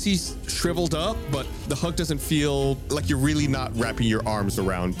it's because he's shriveled up, but the hug doesn't feel like you're really not wrapping your arms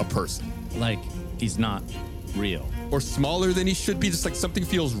around a person. Like he's not real. Or smaller than he should be, just like something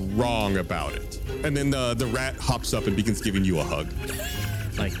feels wrong about it. And then the rat hops up and begins giving you a hug.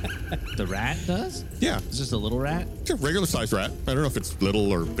 Like the rat does? Yeah. It's just a little rat? It's a regular size rat. I don't know if it's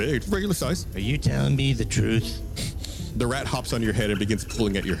little or big. It's regular size. Are you telling me the truth? The rat hops on your head and begins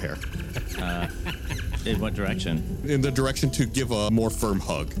pulling at your hair. In what direction? In the direction to give a more firm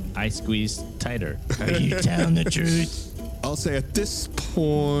hug. I squeeze tighter. Are you telling the truth? I'll say at this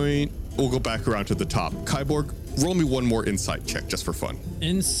point, we'll go back around to the top. Kyborg, roll me one more insight check just for fun.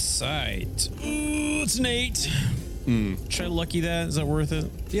 Insight. Ooh, it's an 8. Should I lucky that? Is that worth it?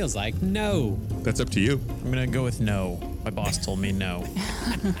 Feels like no. That's up to you. I'm going to go with no. My boss told me no.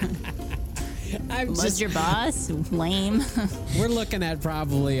 Was your boss lame? We're looking at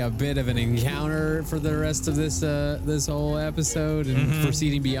probably a bit of an encounter for the rest of this this whole episode and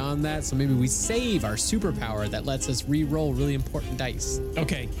proceeding beyond that. So maybe we save our superpower that lets us re-roll really important dice.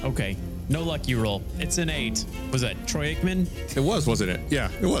 Okay. No lucky roll. It's an 8. Was that Troy Aikman? It was, wasn't it? Yeah,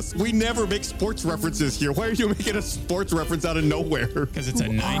 it was. We never make sports references here. Why are you making a sports reference out of nowhere? Because it's a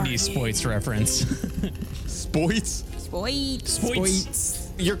 90s sports reference. Spoits?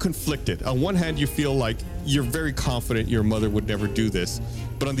 Spoits. You're conflicted. On one hand, you feel like you're very confident your mother would never do this.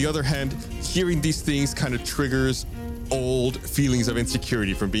 But on the other hand, hearing these things kind of triggers old feelings of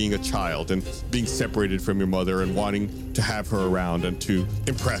insecurity from being a child and being separated from your mother and wanting to have her around and to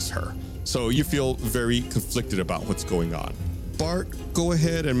impress her. So you feel very conflicted about what's going on. Bart, go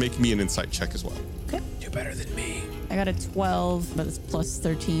ahead and make me an insight check as well. Okay. You're better than me. I got a 12, but it's plus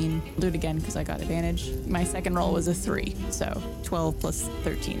 13. I'll do it again because I got advantage. My second roll was a 3, so 12 plus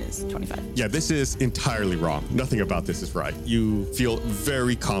 13 is 25. Yeah, this is entirely wrong. Nothing about this is right. You feel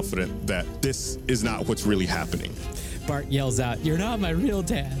very confident that this is not what's really happening. Bart yells out, "You're not my real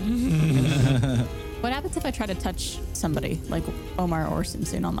dad." What happens if I try to touch somebody, like Omar or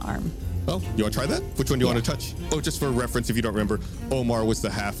Simsun on the arm? Oh, you want to try that? Which one do you want to touch? Oh, just for reference, if you don't remember, Omar was the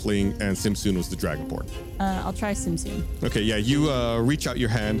halfling and Simsun was the dragonborn. I'll try Simsun. Okay, yeah, you reach out your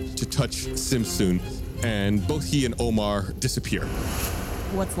hand to touch Simsun, and both he and Omar disappear.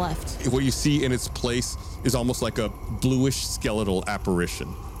 What's left? What you see in its place is almost like a bluish skeletal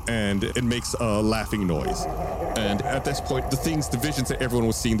apparition, and it makes a laughing noise. And at this point, the visions that everyone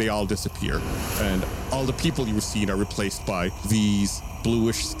was seeing, they all disappear. And all the people you were seeing are replaced by these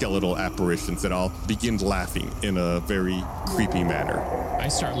bluish skeletal apparitions that all begin laughing in a very creepy manner. I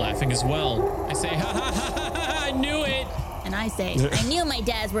start laughing as well. I say, ha ha ha ha ha, I knew it. And I say, I knew my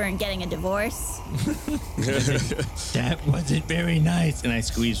dads weren't getting a divorce. That wasn't very nice. And I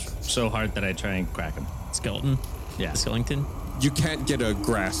squeeze so hard that I try and crack him. Skeleton? Yeah. Skellington? You can't get a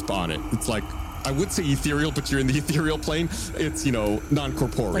grasp on it. It's like, I would say ethereal, but you're in the ethereal plane. It's,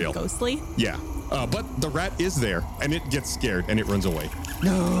 non-corporeal. Like ghostly? Yeah. But the rat is there, and it gets scared, and it runs away.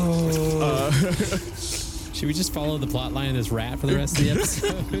 No. Should we just follow the plot line of this rat for the rest of the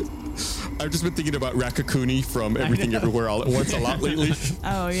episode? I've just been thinking about Rakakuni from Everything Everywhere All at Once a lot lately.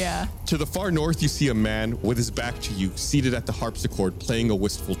 Oh, yeah. To the far north, you see a man with his back to you, seated at the harpsichord, playing a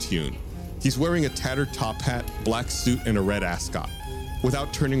wistful tune. He's wearing a tattered top hat, black suit, and a red ascot.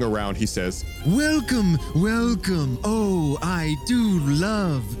 Without turning around, he says, Welcome, welcome. Oh, I do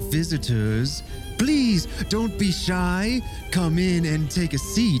love visitors. Please don't be shy. Come in and take a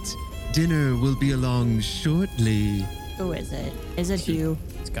seat. Dinner will be along shortly. Who is it? Is it Hugh?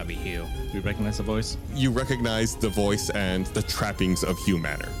 It's gotta be Hugh. Do you recognize the voice? You recognize the voice and the trappings of Hugh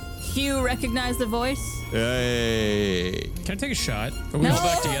Manor. Hugh recognized the voice? Hey. Can I take a shot? Are we all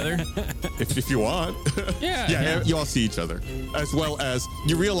back together? If you want. Yeah. You all see each other. As well as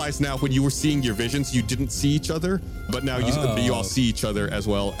you realize now when you were seeing your visions, you didn't see each other, but now you all see each other as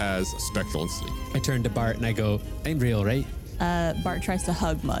well as Spectral and Sleep. I turn to Bart and I go, I'm real, right? Bart tries to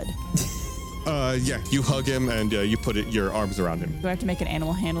hug Mud. You hug him and you put your arms around him. Do I have to make an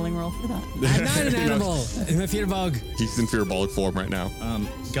animal handling roll for that? I'm not an animal. I'm a fear bug. He's in fearbolic form right now.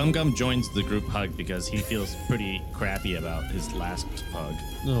 Gum Gum joins the group hug because he feels pretty crappy about his last hug.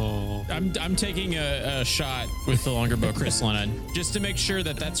 Oh. I'm taking a shot with the longer bow crystallina just to make sure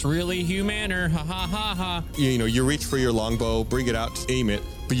that that's really Hugh Manor. Ha ha ha ha. You reach for your longbow, bring it out, aim it,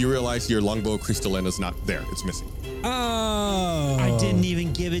 but you realize your longbow crystallina's not there. It's missing. Oh. I didn't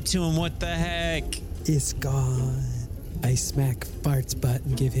even give it to him. What the heck? It's gone. I smack Bart's butt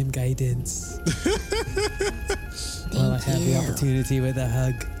and give him guidance. While I have the opportunity with a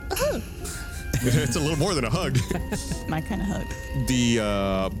hug. It's a little more than a hug. My kind of hug.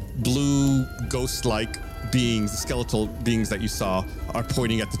 The blue ghost-like beings, the skeletal beings that you saw, are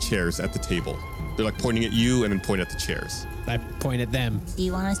pointing at the chairs at the table. They're like pointing at you and then point at the chairs. I point at them. Do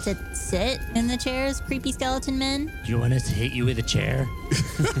you want us to sit in the chairs, creepy skeleton men? Do you want us to hit you with a chair?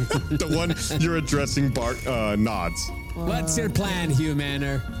 The one you're addressing, Bart, nods. What's your plan, Hugh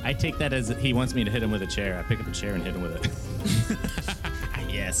Manor? I take that as he wants me to hit him with a chair. I pick up a chair and hit him with it.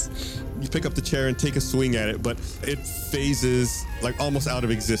 Yes. You pick up the chair and take a swing at it, but it phases like almost out of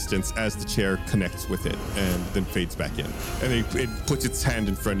existence as the chair connects with it and then fades back in. And it puts its hand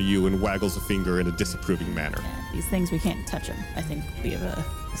in front of you and waggles a finger in a disapproving manner. Yeah, these things, we can't touch them. I think we have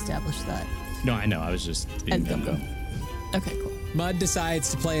established that. No, I know. I was just being Gum Gum. Okay, cool. Mud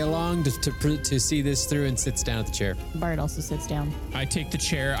decides to play along to see this through and sits down at the chair. Bart also sits down. I take the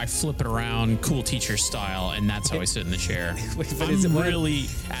chair, I flip it around, cool teacher style, and that's how I sit in the chair. Wait, but I'm really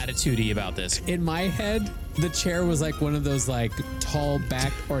attitude-y about this. In my head, the chair was like one of those like tall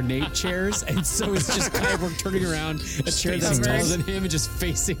back ornate chairs, and so it's just Kyborg turning around a chair that's taller than him and just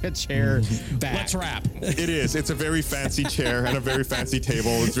facing a chair back. Let's wrap. It is. It's a very fancy chair and a very fancy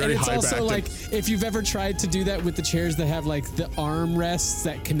table. It's very high back. It's also like if you've ever tried to do that with the chairs that have like the arm rests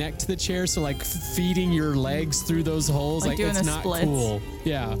that connect to the chair, so like feeding your legs through those holes, like it's not splits. Cool.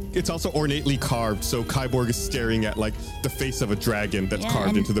 Yeah. It's also ornately carved, so Kyborg is staring at like the face of a dragon that's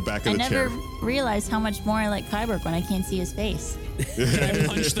carved into the back of the chair. I never realized how much more I like Kyborg when I can't see his face. Can I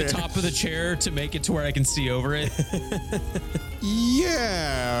punch the top of the chair to make it to where I can see over it?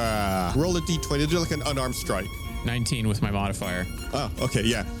 Yeah. Roll a d20. Do like an unarmed strike. 19 with my modifier. Oh, okay,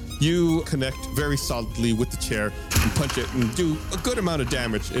 yeah. You connect very solidly with the chair and punch it and do a good amount of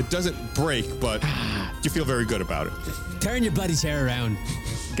damage. It doesn't break, but you feel very good about it. Turn your bloody chair around.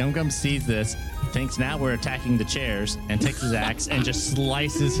 Gum Gum sees this, thinks now we're attacking the chairs, and takes his axe and just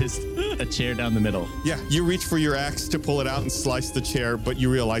slices a chair down the middle. Yeah, you reach for your axe to pull it out and slice the chair, but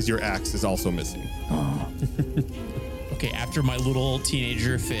you realize your axe is also missing. Oh. Okay, after my little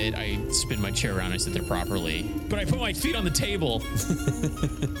teenager fit, I spin my chair around, I sit there properly. But I put my feet on the table.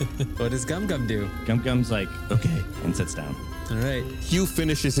 What does Gum Gum do? Gum Gum's like, okay, and sits down. All right. Hugh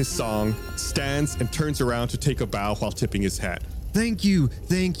finishes his song, stands, and turns around to take a bow while tipping his hat. Thank you.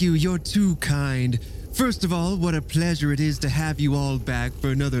 You're too kind. First of all, what a pleasure it is to have you all back for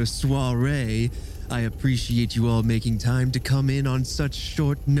another soiree. I appreciate you all making time to come in on such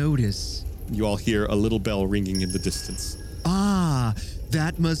short notice. You all hear a little bell ringing in the distance. Ah,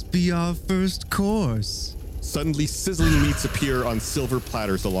 that must be our first course. Suddenly, sizzling meats appear on silver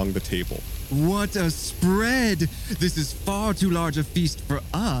platters along the table. What a spread! This is far too large a feast for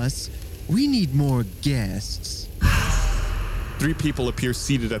us. We need more guests. 3 people appear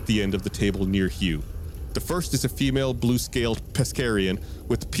seated at the end of the table near Hugh. The first is a female blue-scaled pescarian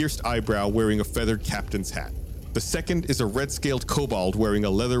with pierced eyebrow wearing a feathered captain's hat. The second is a red-scaled kobold wearing a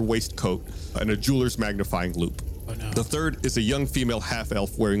leather waistcoat and a jeweler's magnifying loupe. Oh, no. The third is a young female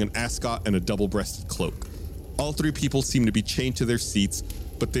half-elf wearing an ascot and a double-breasted cloak. All 3 people seem to be chained to their seats,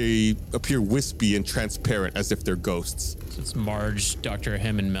 but they appear wispy and transparent as if they're ghosts. So it's Marge, Dr.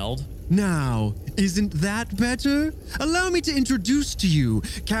 Hem, and Meld? Now, isn't that better? Allow me to introduce to you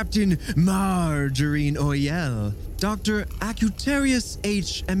Captain Margarine Oyel, Dr. Acutarius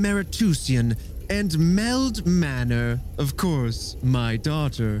H. Emeritusian, and Meld Manor, of course, my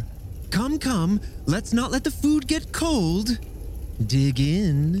daughter. Come, let's not let the food get cold. Dig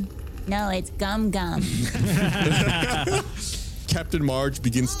in. No, it's gum. Captain Marge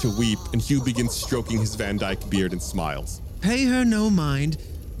begins to weep, and Hugh begins stroking his Van Dyke beard and smiles. Pay her no mind.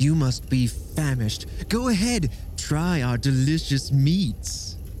 You must be famished. Go ahead, try our delicious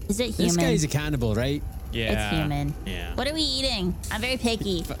meats. Is it human? This guy's a cannibal, right? Yeah. It's human. Yeah. What are we eating? I'm very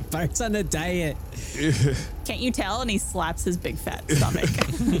picky. Bart's on a diet. Can't you tell? And he slaps his big fat stomach.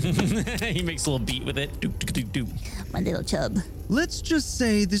 He makes a little beat with it. Doop, doop, doop, doop. My little chub. Let's just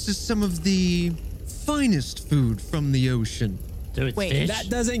say this is some of the finest food from the ocean. So it's Wait, fish? That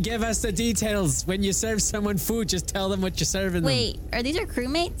doesn't give us the details. When you serve someone food, just tell them what you're serving them. Wait, are these our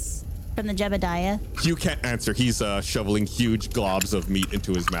crewmates from the Jebediah? Hugh can't answer. He's shoveling huge globs of meat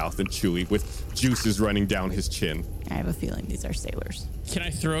into his mouth and chewing, with juices running down his chin. I have a feeling these are sailors. Can I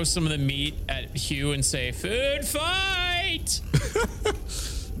throw some of the meat at Hugh and say, food fight?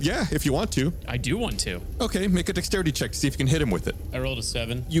 Yeah, if you want to. I do want to. Okay, make a dexterity check to see if you can hit him with it. I rolled a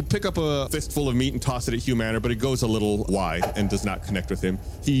 7. You pick up a fistful of meat and toss it at Hugh Manor, but it goes a little wide and does not connect with him.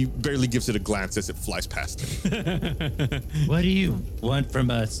 He barely gives it a glance as it flies past him. What do you want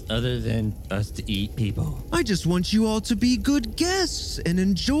from us other than us to eat people? I just want you all to be good guests and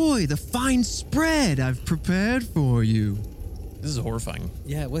enjoy the fine spread I've prepared for you. This is horrifying.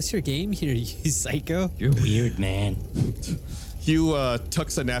 Yeah, what's your game here, you psycho? You're weird, man. Hugh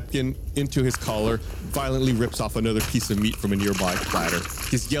tucks a napkin into his collar, violently rips off another piece of meat from a nearby platter.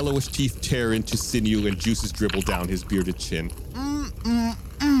 His yellowish teeth tear into sinew and juices dribble down his bearded chin.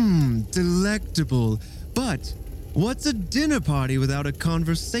 Delectable. But what's a dinner party without a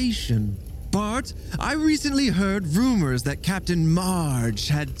conversation? Bart, I recently heard rumors that Captain Marge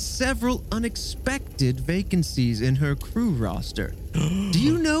had several unexpected vacancies in her crew roster. Do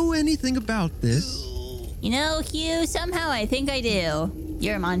you know anything about this? You know, Hugh, somehow I think I do.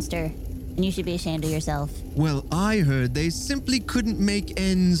 You're a monster, and you should be ashamed of yourself. Well, I heard they simply couldn't make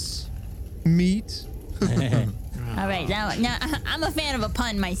ends meet. All right, now I'm a fan of a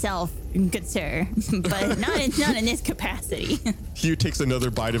pun myself, good sir, but not in this capacity. Hugh takes another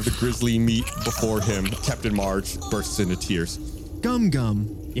bite of the grisly meat before him. Captain Marge bursts into tears.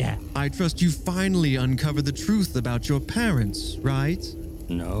 Gum. Yeah. I trust you finally uncovered the truth about your parents, right?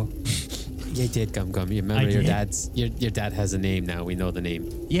 No. You did, Gum. You remember your dad has a name now. We know the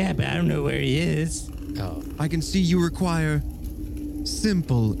name. Yeah, but I don't know where he is. Oh. I can see you require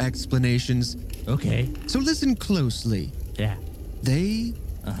simple explanations. Okay. So listen closely. Yeah. They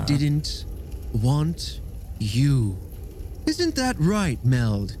didn't want you. Isn't that right,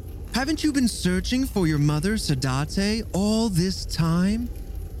 Meld? Haven't you been searching for your mother, Sadate, all this time?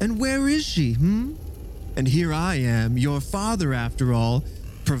 And where is she, And here I am, your father after all,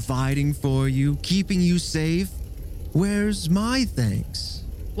 providing for you, keeping you safe. Where's my thanks?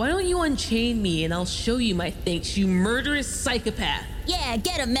 Why don't you unchain me and I'll show you my thanks, you murderous psychopath. Yeah,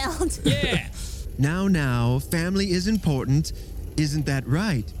 get him, Meld. Yeah. Now, family is important. Isn't that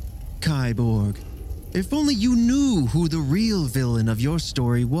right, Kyborg? If only you knew who the real villain of your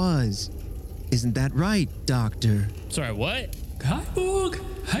story was. Isn't that right, Doctor? Sorry, what? Kyborg,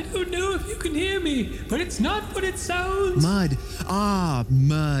 I don't know if you can hear me, but it's not what it sounds. Mud.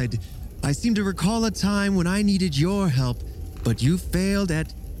 Mud. I seem to recall a time when I needed your help, but you failed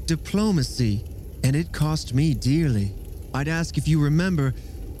at diplomacy, and it cost me dearly. I'd ask if you remember,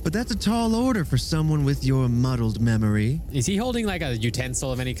 but that's a tall order for someone with your muddled memory. Is he holding like a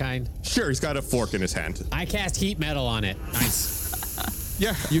utensil of any kind? Sure, he's got a fork in his hand. I cast heat metal on it. Nice.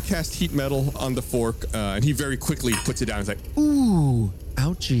 Yeah, you cast heat metal on the fork, and he very quickly puts it down. He's like, ooh,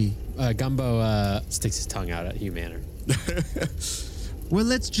 ouchie. Gumbo sticks his tongue out at Hugh Manor. Well,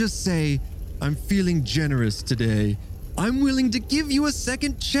 let's just say I'm feeling generous today. I'm willing to give you a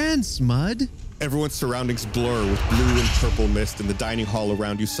second chance, Mud. Everyone's surroundings blur with blue and purple mist, and the dining hall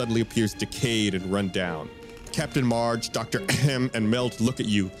around you suddenly appears decayed and run down. Captain Marge, Dr. Ahem, and Meld look at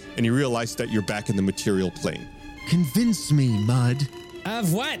you, and you realize that you're back in the material plane. Convince me, Mud.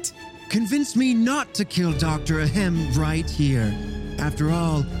 Of what? Convince me not to kill Dr. Ahem right here. After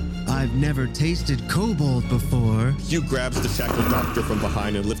all, I've never tasted kobold before. Hugh grabs the shackled doctor from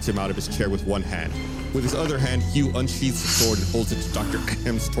behind and lifts him out of his chair with one hand. With his other hand, Hugh unsheathes the sword and holds it to Dr.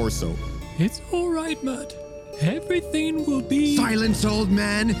 Ahem's torso. It's all right, Mud. Everything will be... Silence, old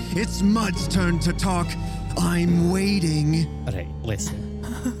man. It's Mud's turn to talk. I'm waiting. All right, listen.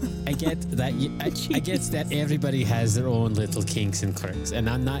 I get that. I get that everybody has their own little kinks and quirks, and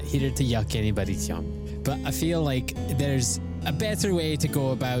I'm not here to yuck anybody's yum. But I feel like there's a better way to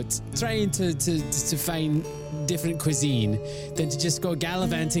go about trying to find different cuisine than to just go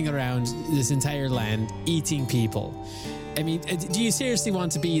gallivanting around this entire land eating people. I mean, do you seriously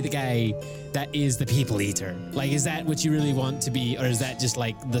want to be the guy that is the people eater? Like, is that what you really want to be, or is that just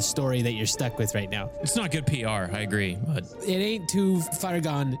like the story that you're stuck with right now? It's not good PR, I agree, but it ain't too far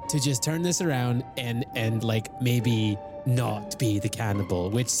gone to just turn this around and like maybe not be the cannibal,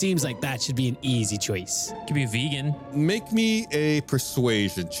 which seems like that should be an easy choice. Could be a vegan. Make me a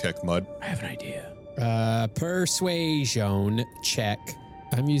persuasion check, Mud. I have an idea. Persuasion check.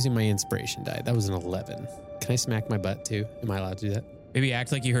 I'm using my inspiration die. That was an 11. Can I smack my butt too? Am I allowed to do that? Maybe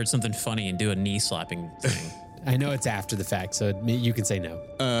act like you heard something funny and do a knee slapping thing. I know it's after the fact, so you can say no.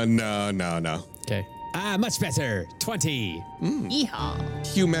 No. Okay. Much better. 20. Yeehaw.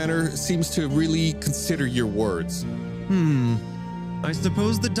 Hugh Manor seems to really consider your words. I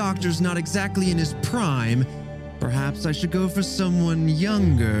suppose the doctor's not exactly in his prime. Perhaps I should go for someone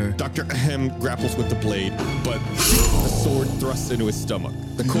younger. Dr. Ahem grapples with the blade, but the sword thrusts into his stomach.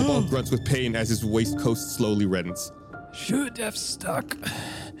 The kobold grunts with pain as his waistcoat slowly reddens. Should have stuck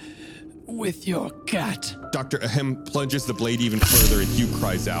with your cat. Dr. Ahem plunges the blade even further and Hugh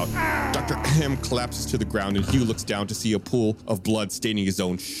cries out. Dr. Ahem collapses to the ground and Hugh looks down to see a pool of blood staining his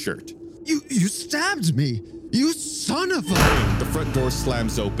own shirt. You stabbed me! You son of a... The front door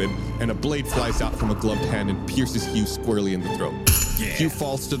slams open and a blade flies out from a gloved hand and pierces Hugh squarely in the throat. Yeah. Hugh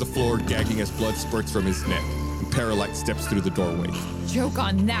falls to the floor, gagging as blood spurts from his neck. And Paralyte steps through the doorway. Joke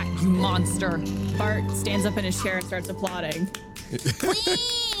on that, you monster. Bart stands up in his chair and starts applauding.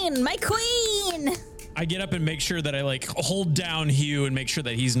 Queen! My queen! I get up and make sure that I like hold down Hugh and make sure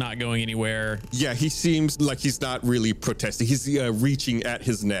that he's not going anywhere. Yeah, he seems like he's not really protesting. He's reaching at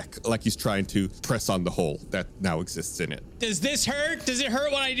his neck like he's trying to press on the hole that now exists in it. Does this hurt? Does it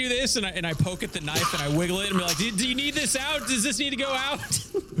hurt when I do this? And I poke at the knife and I wiggle it and be like, do you need this out? Does this need to go out?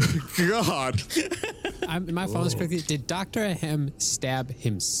 God. Am I following this correctly? Did Dr. Ahem stab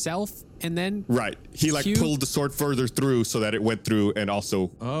himself and then... Right. He like pulled the sword further through so that it went through and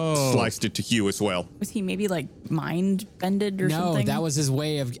also sliced it to Hugh as well. Was he maybe like mind bended or something? No, that was his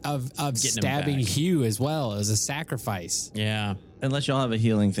way of stabbing Hugh as well as a sacrifice. Yeah. Unless y'all have a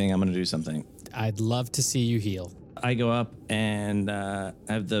healing thing, I'm going to do something. I'd love to see you heal. I go up and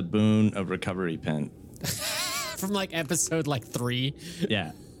have the boon of recovery pen. From like episode 3?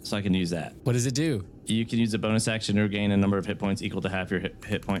 Yeah. So I can use that. What does it do? You can use a bonus action to regain a number of hit points equal to half your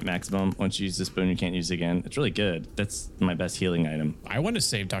hit point maximum. Once you use this boon, you can't use it again. It's really good. That's my best healing item. I want to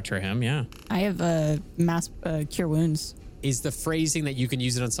save Dr. Ahem, yeah. I have a mass cure wounds. Is the phrasing that you can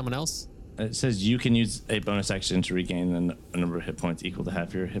use it on someone else? It says you can use a bonus action to regain a number of hit points equal to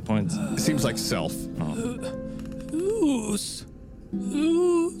half your hit points. It seems like self. Loose.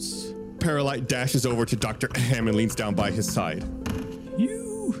 Paralyte dashes over to Dr. Ahem and leans down by his side.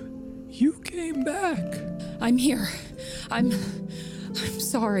 You came back. I'm here. I'm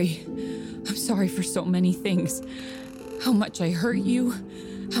sorry. I'm sorry for so many things. How much I hurt you.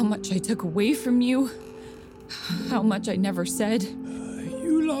 How much I took away from you. How much I never said.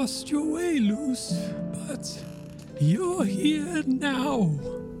 You lost your way, Luce, but you're here now.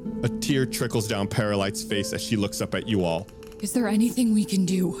 A tear trickles down Paralyte's face as she looks up at you all. Is there anything we can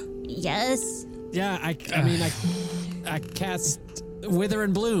do? Yes. Yeah, I cast Wither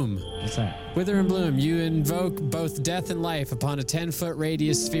and Bloom. What's that? Wither and Bloom. You invoke both death and life upon a 10-foot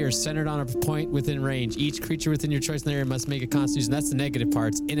radius sphere centered on a point within range. Each creature within your choice in the area must make a constitution. That's the negative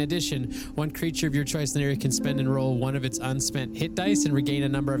parts. In addition, one creature of your choice in the area can spend and roll one of its unspent hit dice and regain a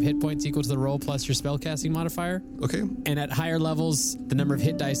number of hit points equal to the roll plus your spellcasting modifier. Okay. And at higher levels, the number of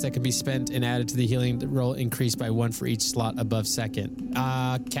hit dice that can be spent and added to the healing roll increased by 1 for each slot above second.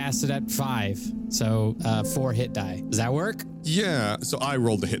 Cast it at 5. So 4 hit die. Does that work? Yeah, so I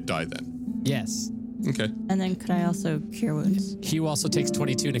rolled the hit die then. Yes. Okay. And then could I also cure wounds? Hugh also takes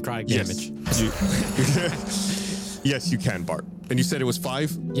 22 necrotic damage. Yes, you can, Bart. And you said it was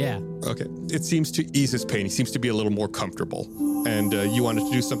 5? Yeah. Okay. It seems to ease his pain. He seems to be a little more comfortable. And you wanted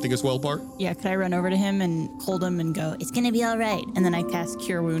to do something as well, Bart? Yeah, could I run over to him and hold him and go, it's gonna be all right. And then I cast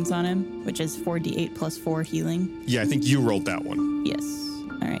cure wounds on him, which is 4d8 plus 4 healing. Yeah, I think you rolled that one. Yes.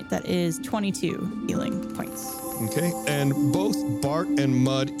 All right, that is 22 healing points. Okay, and both Bart and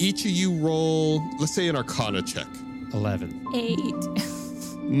Mud, each of you roll, let's say an Arcana check. 11. 8.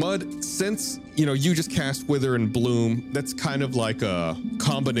 Mud, since, you just cast Wither and Bloom, that's kind of like a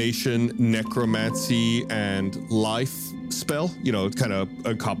combination necromancy and life spell. It kind of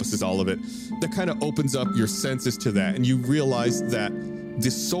encompasses all of it. That kind of opens up your senses to that, and you realize that The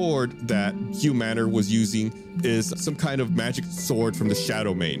sword that Hugh Manor was using is some kind of magic sword from the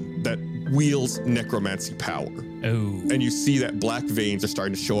Shadow Mane that wields necromancy power. Oh. And you see that black veins are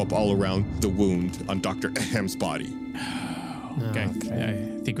starting to show up all around the wound on Dr. Ahem's body. Okay.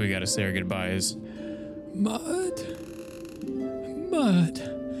 I think we gotta say our goodbyes. Mud,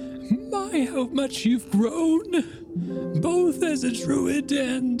 my how much you've grown, both as a druid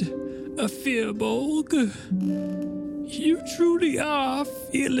and a firbolg. You truly are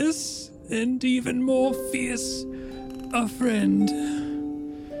fearless and even more fierce a friend.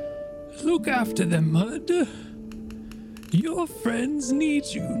 Look after them, Mud. Your friends need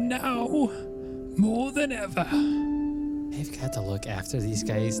you now more than ever. I've got to look after these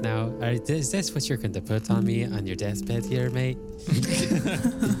guys now. Is this what you're going to put on me on your deathbed here, mate?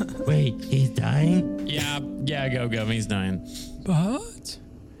 Wait, he's dying? Yeah, go, he's dying. But...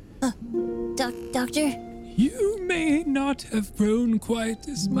 Doctor? You may not have grown quite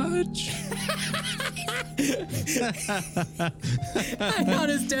as much. On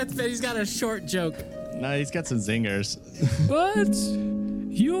his deathbed, he's got a short joke. No, he's got some zingers. But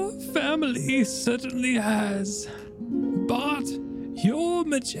your family certainly has. But your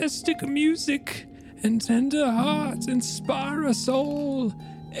majestic music and tender heart inspire us all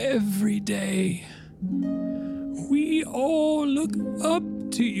every day. We all look up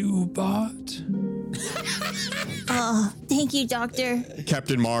to you, Bart. Oh, thank you, Doctor.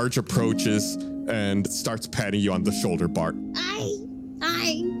 Captain Marge approaches and starts patting you on the shoulder, Bart.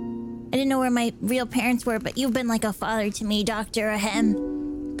 I didn't know where my real parents were, but you've been like a father to me, Dr. Ahem.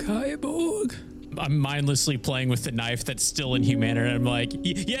 Kyborg? I'm mindlessly playing with the knife that's still in Humanor, and I'm like,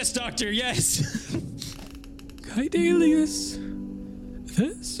 yes, Doctor, yes. Kydalius,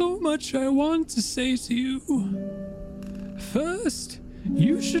 there's so much I want to say to you. First,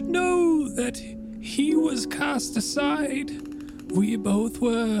 you should know that he was cast aside. We both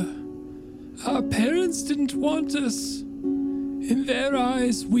were. Our parents didn't want us. In their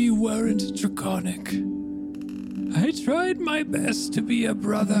eyes, we weren't draconic. I tried my best to be a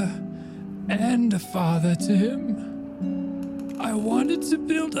brother and a father to him. I wanted to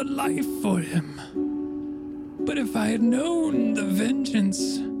build a life for him. But if I had known the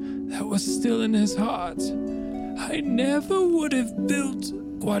vengeance that was still in his heart, I never would have built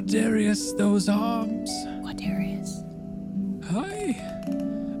Quadarius those arms. Quadarius.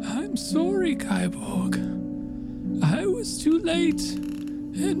 I'm sorry, Kyborg. I was too late,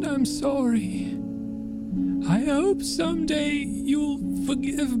 and I'm sorry. I hope someday you'll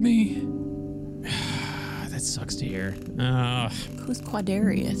forgive me. That sucks to hear. Who's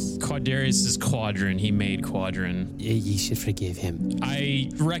Quadarius? Quadarius is Quadrant. He made Quadrant. You should forgive him. I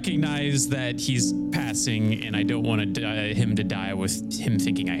recognize that he's passing, and I don't want him to die with him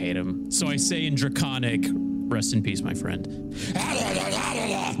thinking I hate him. So I say in Draconic, rest in peace, my friend.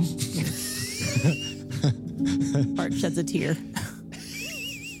 Bart sheds a tear.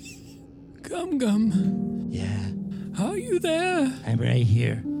 Gum. Yeah. Are you there? I'm right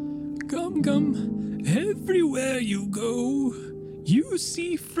here. Gum, everywhere you go, you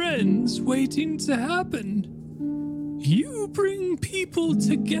see friends waiting to happen. You bring people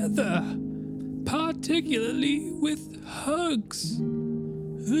together, particularly with hugs.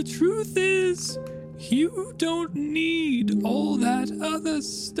 The truth is, you don't need all that other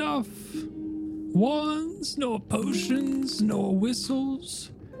stuff. Wands, nor potions, nor whistles.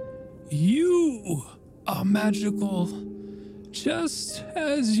 You are magical, just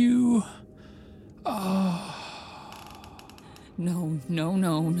as you are. No.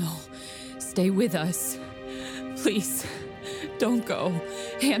 Stay with us. Please, don't go.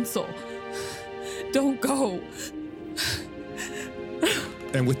 Hansel, don't go.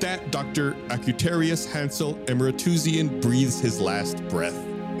 And with that, Dr. Acutarius Hansel Emeritusian breathes his last breath.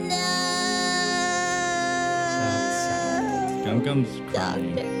 Gumgum's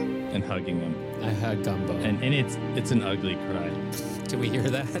crying and hugging him. I hug Gumbo. And it's an ugly cry. Can we hear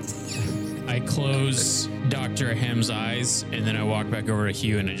that? I close Dr. Ahem's eyes, and then I walk back over to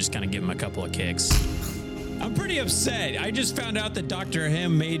Hugh, and I just kind of give him a couple of kicks. I'm pretty upset. I just found out that Dr.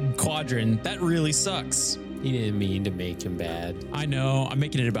 Ahem made Quadrant. That really sucks. You didn't mean to make him bad. I know. I'm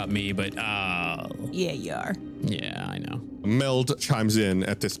making it about me, but Yeah, you are. Yeah, I know. Meld chimes in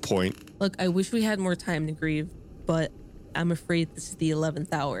at this point. Look, I wish we had more time to grieve, but I'm afraid this is the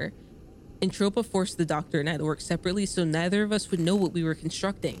 11th hour. Entropa forced the doctor and I to work separately so neither of us would know what we were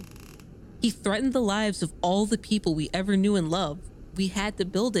constructing. He threatened the lives of all the people we ever knew and loved. We had to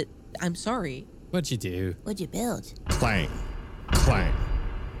build it. I'm sorry. What'd you do? What'd you build? Clang, clang,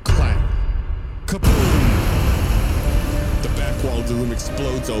 clang. Kaboom! The back wall yell, the room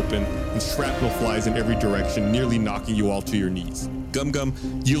explodes open, and shrapnel flies in every direction, nearly knocking you all to your knees. Gum Gum,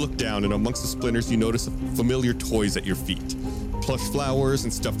 you look down, and amongst the splinters, you notice familiar toys at your feet. Plush flowers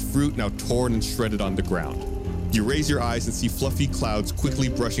and stuffed fruit now torn and shredded on the ground. You raise your eyes and see fluffy clouds quickly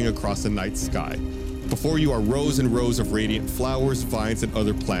brushing across the night sky. Before you are rows and rows of radiant flowers, vines, and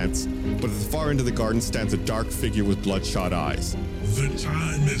other plants, but at the far end of the garden stands a dark figure with bloodshot eyes. The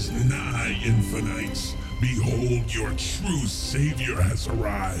time is nigh, Infinites. Behold, your true savior has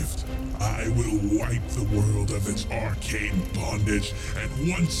arrived. I will wipe the world of its arcane bondage and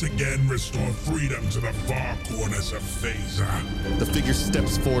once again restore freedom to the far corners of Phasa. The figure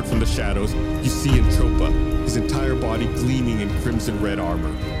steps forward from the shadows. You see Entropa, his entire body gleaming in crimson red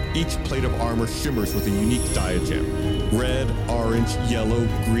armor. Each plate of armor shimmers with a unique diadem. Red, orange, yellow,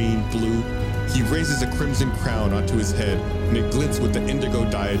 green, blue. He raises a crimson crown onto his head, and it glints with the indigo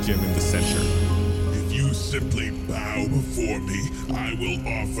diadem in the center. If you simply bow before me, I will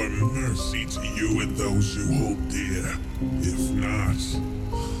offer mercy to you and those you hold dear. If not,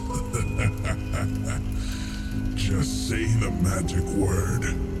 just say the magic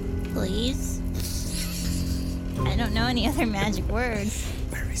word. Please? I don't know any other magic words.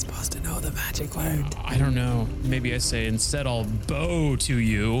 Where are we supposed to know the magic word? I don't know. Maybe I say instead I'll bow to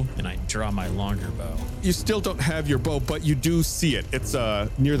you, and I draw my longer bow. You still don't have your bow, but you do see it. It's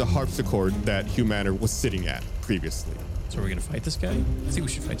near the harpsichord that Humanor was sitting at previously. So are we gonna fight this guy? I think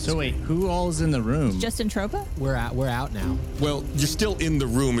we should fight this guy. So wait, who all is in the room? Just Entropa? We're out now. Well, you're still in the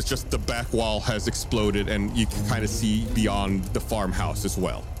room. It's just the back wall has exploded, and you can kind of see beyond the farmhouse as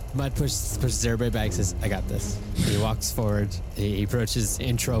well. Mud pushes everybody back, says, I got this. He walks forward. He approaches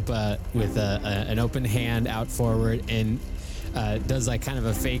Entropa with an open hand out forward and does like kind of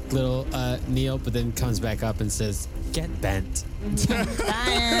a fake little kneel, but then comes back up and says, get bent.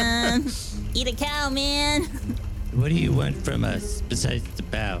 Eat a cow, man. What do you want from us besides the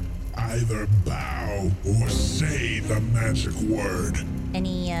bow? Either bow or say the magic word.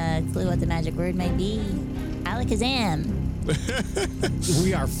 Any clue what the magic word may be? Alakazam.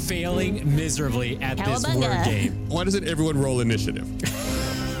 We are failing miserably at this word game. Why doesn't everyone roll initiative?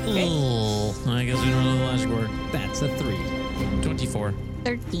 I guess we don't know the magic word. That's a 3. 24.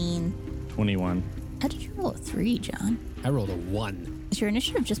 13. 21. How did you roll a 3, John? I rolled a 1. Is your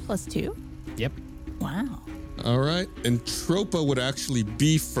initiative just +2? Yep. Wow. All right. Entropa would actually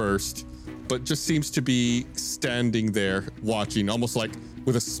be first, but just seems to be standing there watching, almost like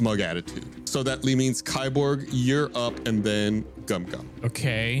with a smug attitude. So that means Kyborg, you're up, and then Gum Gum.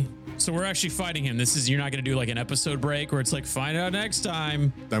 Okay. So we're actually fighting him. You're not going to do like an episode break where it's like, find out next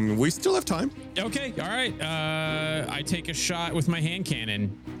time. I mean, we still have time. Okay. All right. I take a shot with my hand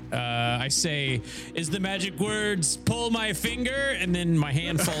cannon. I say, is the magic words pull my finger? And then my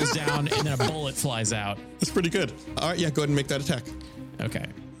hand falls down and then a bullet flies out. That's pretty good. All right. Yeah, go ahead and make that attack. Okay.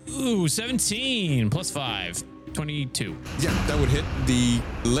 Ooh, 17 plus 5. 22. Yeah, that would hit. The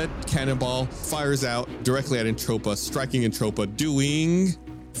lead cannonball fires out directly at Entropa, striking Entropa, doing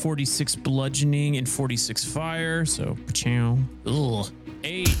 46 bludgeoning and 46 fire. So, pachow. Ugh.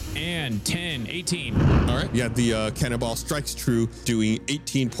 8 and 10, 18. All right. Yeah, the cannonball strikes true, doing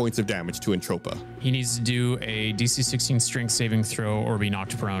 18 points of damage to Entropa. He needs to do a DC 16 strength saving throw or be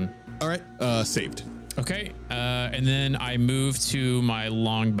knocked prone. All right. Saved. Okay. And then I move to my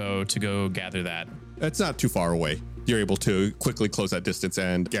longbow to go gather that. It's not too far away. You're able to quickly close that distance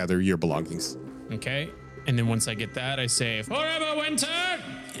and gather your belongings. Okay. And then once I get that, I say, forever winter!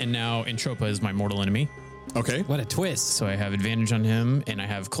 And now Entropa is my mortal enemy. Okay. What a twist. So I have advantage on him, and I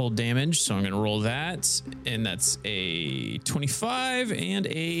have cold damage, so I'm going to roll that. And that's a 25 and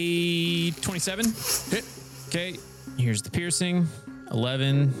a 27. Hit. Okay. Here's the piercing.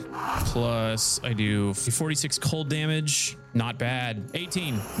 11 plus I do 46 cold damage. Not bad.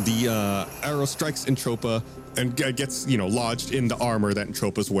 18. The arrow strikes Entropa and gets, lodged in the armor that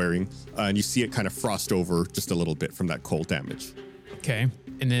Entropa's wearing. And you see it kind of frost over just a little bit from that cold damage. Okay.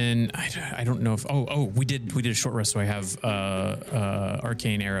 And then I don't know if we did a short rest, so I have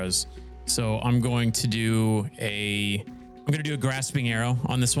arcane arrows. So I'm going to do a grasping arrow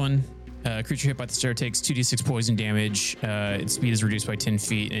on this one. Creature hit by the start takes 2d6 poison damage. Its speed is reduced by 10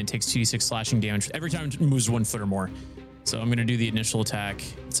 feet, and it takes 2d6 slashing damage every time it moves 1 foot or more. So I'm going to do the initial attack.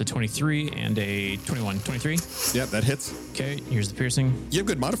 It's a 23 and a 21. 23? Yeah, that hits. Okay, here's the piercing. You have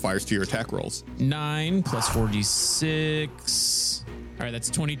good modifiers to your attack rolls. 9 plus 4d6. All right,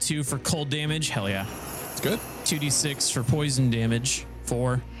 that's 22 for cold damage. Hell yeah. It's good. 2d6 for poison damage.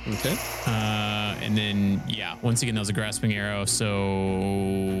 4. Okay. And then, yeah, once again, that was a grasping arrow.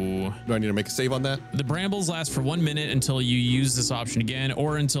 So do I need to make a save on that? The brambles last for 1 minute until you use this option again,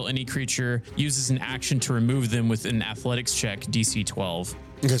 or until any creature uses an action to remove them with an athletics check, DC 12.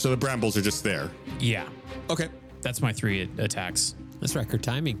 Okay, so the brambles are just there. Yeah. Okay. That's my 3 attacks. That's record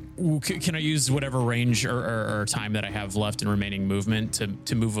timing. Can I use whatever range or time that I have left in remaining movement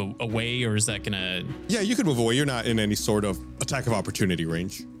to move away, or is that gonna? Yeah, you can move away. You're not in any sort of attack of opportunity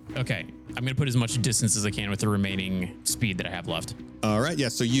range. Okay, I'm gonna put as much distance as I can with the remaining speed that I have left. All right, yeah.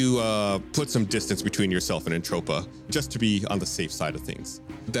 So you put some distance between yourself and Entropa, just to be on the safe side of things.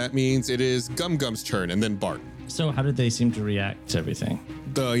 That means it is Gum Gum's turn, and then Bart. So how did they seem to react to everything?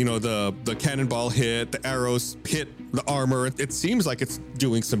 The cannonball hit, the arrows hit the armor. It seems like it's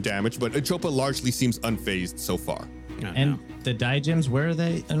doing some damage, but Entropa largely seems unfazed so far. And the diagems, where are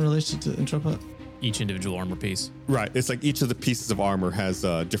they in relation to Entropa? Each individual armor piece. Right. It's like each of the pieces of armor has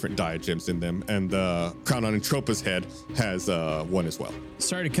different diagems in them, and the crown on Entropa's head has one as well.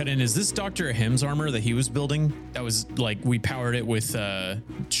 Sorry to cut in. Is this Dr. Ahim's armor that he was building? That was like we powered it with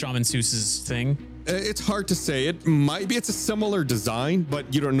Shaman Seuss's thing? It's hard to say. It might be. It's a similar design,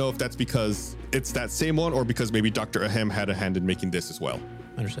 but you don't know if that's because it's that same one or because maybe Dr. Ahim had a hand in making this as well.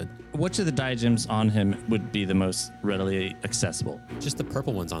 Understood. Which of the diagems on him would be the most readily accessible? Just the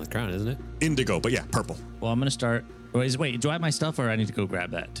purple ones on the crown, isn't it? Indigo, but yeah, purple. Well, I'm going to start. Wait, do I have my stuff or I need to go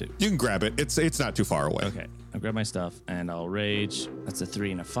grab that too? You can grab it. It's not too far away. Okay. I'll grab my stuff and I'll rage. That's a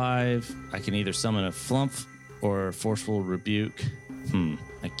 3 and a 5. I can either summon a flump or forceful rebuke.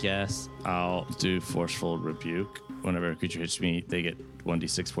 I guess I'll do forceful rebuke. Whenever a creature hits me, they get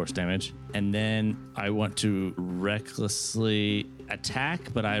 1d6 force damage. And then I want to recklessly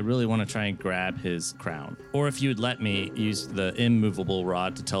attack, but I really want to try and grab his crown. Or if you'd let me use the immovable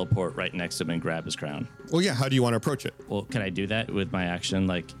rod to teleport right next to him and grab his crown. Well, yeah, how do you want to approach it? Well, can I do that with my action?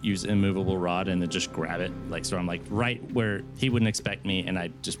 Like use immovable rod and then just grab it? Like, so I'm like right where he wouldn't expect me and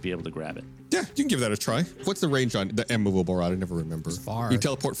I'd just be able to grab it. Yeah, you can give that a try. What's the range on the immovable rod? I never remember. It's far. You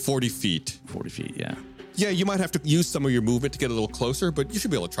teleport 40 feet. 40 feet, yeah. Yeah, you might have to use some of your movement to get a little closer, but you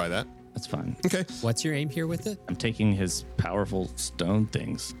should be able to try that. That's fine. Okay. What's your aim here with it? I'm taking his powerful stone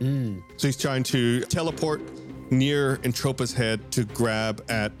things. So he's trying to teleport near Entropa's head to grab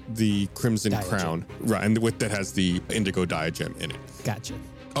at the crimson crown. Right, and with that has the indigo diadem in it. Gotcha.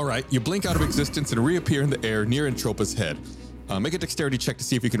 All right, you blink out of existence and reappear in the air near Entropa's head. Make a dexterity check to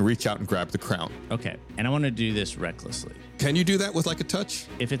see if you can reach out and grab the crown. Okay, and I want to do this recklessly. Can you do that with like a touch?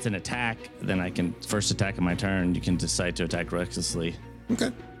 If it's an attack, then I can first attack on my turn. You can decide to attack recklessly.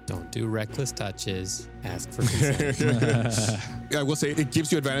 Okay. Don't do reckless touches. Ask for consent. I will say it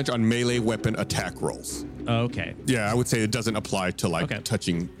gives you advantage on melee weapon attack rolls. Okay. Yeah, I would say it doesn't apply to like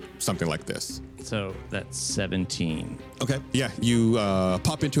touching something like this. So that's 17. Okay. Yeah, you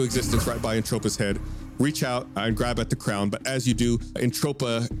pop into existence right by Entropa's head, reach out and grab at the crown, but as you do,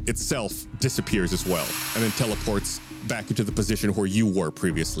 Entropa itself disappears as well, and then teleports back into the position where you were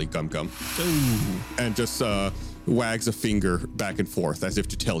previously, Gum Gum. Ooh. And just wags a finger back and forth as if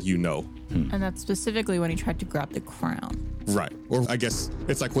to tell you no. And that's specifically when he tried to grab the crown. Right. Or I guess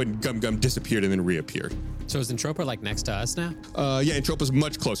it's like when Gum Gum disappeared and then reappeared. So is Entropa like next to us now? Yeah, Entropa's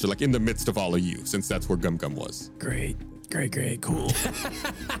much closer, like in the midst of all of you, since that's where Gum Gum was. Great, cool.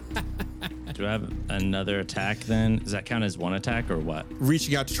 Do I have another attack then? Does that count as one attack or what?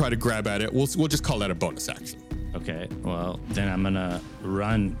 Reaching out to try to grab at it, we'll just call that a bonus action. Okay, well, then I'm gonna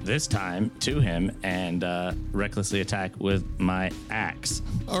run this time to him and recklessly attack with my axe.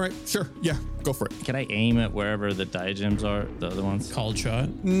 All right, sure. Yeah, go for it. Can I aim at wherever the diagems are, the other ones? Called shot?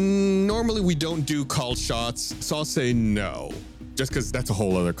 Normally we don't do called shots, so I'll say no. Just because that's a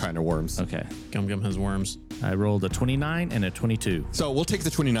whole other kind of worms. Okay. Gum Gum has worms. I rolled a 29 and a 22. So we'll take the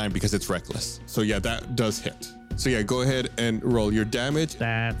 29 because it's reckless. So yeah, that does hit. So yeah, go ahead and roll your damage.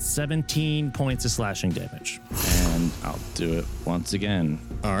 That's 17 points of slashing damage. And I'll do it once again.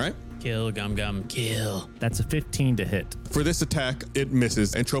 All right. Kill, Gum Gum, kill. That's a 15 to hit. For this attack, it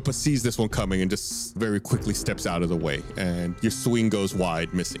misses. Entropa sees this one coming and just very quickly steps out of the way. And your swing goes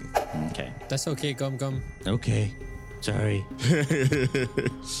wide, missing. Okay. That's okay, Gum Gum. Okay. Sorry.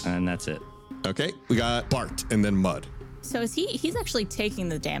 And that's it. Okay, we got Bart and then Mud. So is he's actually taking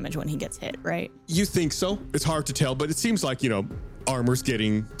the damage when he gets hit, right? You think so? It's hard to tell, but it seems like, armor's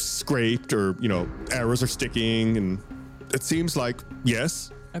getting scraped or, arrows are sticking, and it seems like,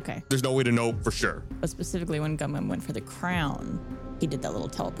 yes. Okay. There's no way to know for sure. But specifically when Gum Gum went for the crown, he did that little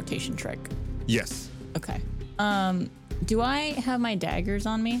teleportation trick. Yes. Okay. Do I have my daggers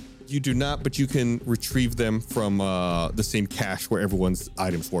on me? You do not, but you can retrieve them from the same cache where everyone's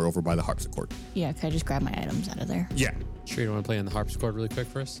items were over by the harpsichord. Yeah, can I just grab my items out of there? Yeah. Sure, you want to play on the harpsichord really quick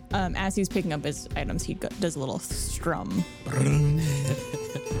for us? As he's picking up his items, he does a little strum.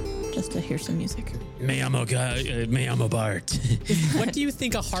 Just to hear some music. Me amo Bart. What do you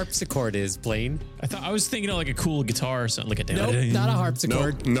think a harpsichord is, Blaine? I was thinking of like a cool guitar or something. Like a Nope, not a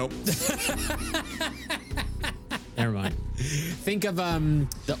harpsichord. Nope. Never mind. Think of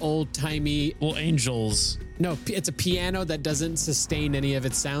the old-timey... Well, angels. No, it's a piano that doesn't sustain any of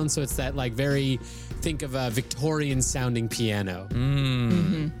its sound, so it's that like very... Think of a Victorian-sounding piano.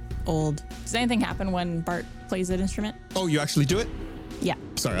 Old. Does anything happen when Bart plays an instrument? Oh, you actually do it? Yeah.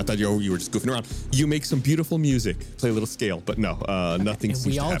 Sorry, I thought you were just goofing around. You make some beautiful music, play a little scale, but no, nothing seems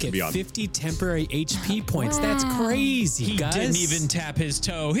We to all happen get beyond. 50 temporary HP points. That's crazy, He guys. didn't even tap his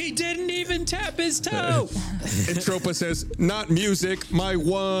toe. Entropa says, not music, my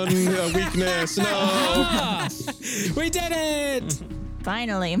one weakness. No. We did it!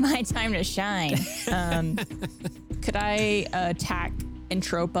 Finally, my time to shine. Could I attack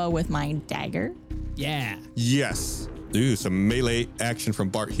Entropa with my dagger? Yeah. Yes. Ooh, some melee action from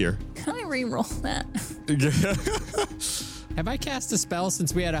Bart here. Can I re-roll that? Have I cast a spell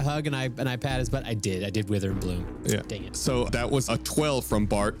since we had a hug and I pat his butt? I did Wither and Bloom. Yeah. Dang it. So that was a 12 from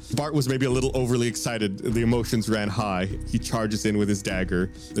Bart. Bart was maybe a little overly excited. The emotions ran high. He charges in with his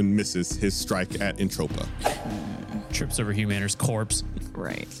dagger and misses his strike at Entropa. Trips over Humanor's corpse.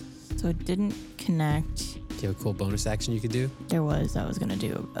 Right. So it didn't connect. Do you have a cool bonus action you could do? There was. I was going to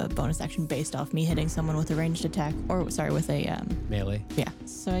do a bonus action based off me hitting someone with a ranged attack. Or, sorry, with a... melee. Yeah.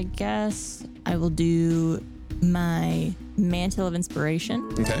 So I guess I will do my Mantle of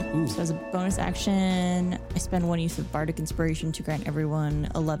Inspiration. Okay. So as a bonus action, I spend 1 use of Bardic Inspiration to grant everyone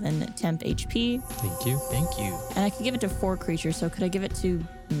 11 temp HP. Thank you. Thank you. And I could give it to 4 creatures. So could I give it to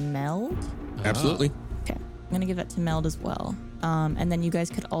Meld? Absolutely. Okay. I'm going to give that to Meld as well. And then you guys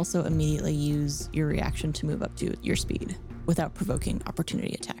could also immediately use your reaction to move up to your speed without provoking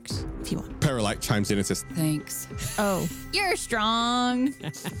opportunity attacks if you want. Paralyte chimes in and says, Thanks. Oh, you're strong.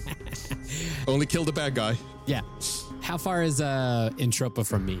 only killed a bad guy. Yeah. How far is Entropa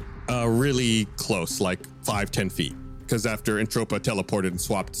from me? Really close, like 5-10 feet. Because after Entropa teleported and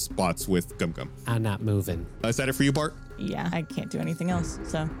swapped spots with Gum Gum. I'm not moving. Is that it for you, Bart? Yeah, I can't do anything else.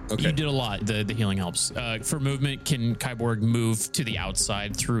 So Okay. You did a lot. The healing helps. For movement, can Kyborg move to the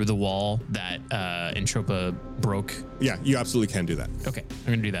outside through the wall that Entropa broke? Yeah, you absolutely can do that. Okay,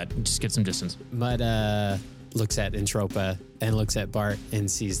 I'm gonna do that. Just get some distance. Mud looks at Entropa and looks at Bart and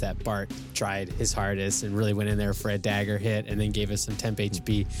sees that Bart tried his hardest and really went in there for a dagger hit and then gave us some temp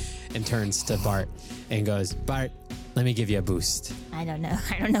HP and turns to Bart and goes, Bart, let me give you a boost. I don't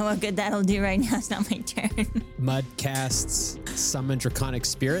know what good that'll do right now. It's not my turn. Mud casts Summon Draconic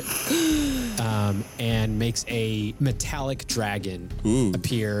Spirit and makes a metallic dragon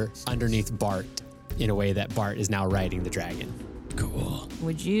appear underneath Bart in a way that Bart is now riding the dragon. Cool.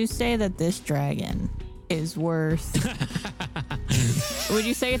 would you say that this dragon is worth... Would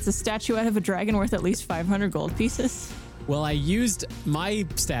you say it's a statuette of a dragon worth at least 500 gold pieces? Well, I used my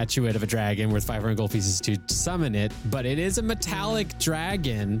statuette of a dragon worth 500 gold pieces to summon it, but it is a metallic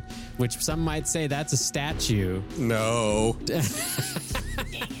dragon, which some might say that's a statue. No.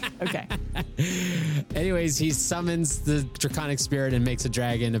 Okay. Anyways, he summons the Draconic Spirit and makes a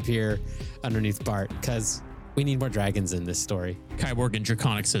dragon appear underneath Bart, because we need more dragons in this story. Kyborg and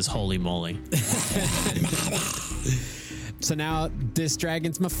Draconic says, holy moly. So now this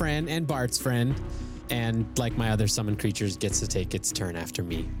dragon's my friend and Bart's friend, and like my other summoned creatures, gets to take its turn after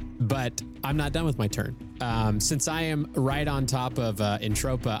me. But I'm not done with my turn. Since I am right on top of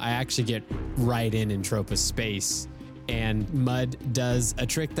Entropa, I actually get right in Entropa's space. And Mud does a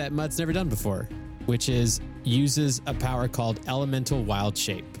trick that Mud's never done before, which is uses a power called Elemental Wild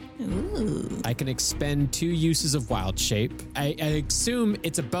Shape. Ooh. I can expend 2 uses of Wild Shape. I assume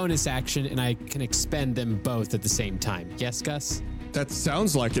it's a bonus action and I can expend them both at the same time. Yes, Gus? That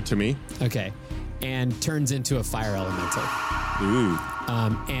sounds like it to me. Okay. And turns into a fire elemental. Ooh.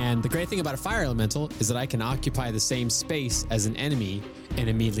 And the great thing about a fire elemental is that I can occupy the same space as an enemy and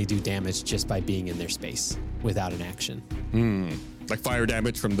immediately do damage just by being in their space without an action. Like fire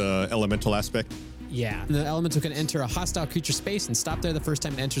damage from the elemental aspect? Yeah. The elemental can enter a hostile creature space and stop there the first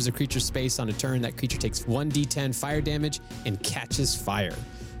time it enters a creature space on a turn. That creature takes 1d10 fire damage and catches fire.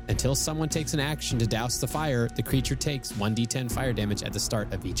 Until someone takes an action to douse the fire, the creature takes 1d10 fire damage at the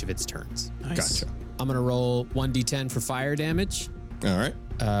start of each of its turns. Nice. Gotcha. I'm going to roll 1d10 for fire damage. All right.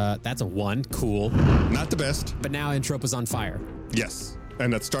 That's a 1. Cool. Not the best. But now Entropa's on fire. Yes.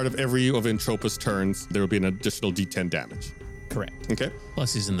 And at the start of every of Entropa's turns, there will be an additional d10 damage. Correct. Okay.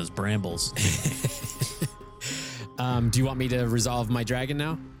 Plus he's in those brambles. Do you want me to resolve my dragon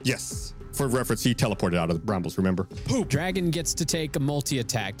now? Yes. For reference, he teleported out of the brambles, remember? Dragon gets to take a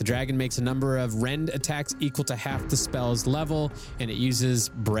multi-attack. The dragon makes a number of rend attacks equal to half the spell's level, and it uses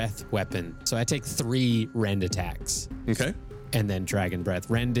breath weapon. So I take 3 rend attacks. Okay. And then dragon breath.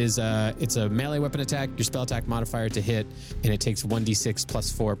 Rend is it's a melee weapon attack, your spell attack modifier to hit, and it takes 1d6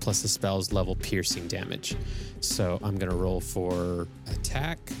 plus 4 plus the spell's level piercing damage. So I'm gonna roll for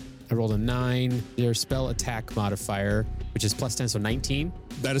attack. I rolled a 9. Your spell attack modifier, which is plus 10, so 19.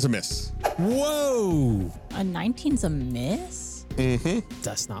 That is a miss. Whoa! A 19's a miss? Mm-hmm.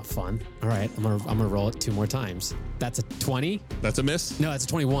 That's not fun. All right, I'm gonna roll it 2 more times. That's a 20. That's a miss? No, that's a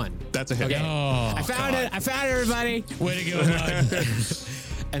 21. That's a hit. Okay. Oh, I found it, everybody. Way to go, bud.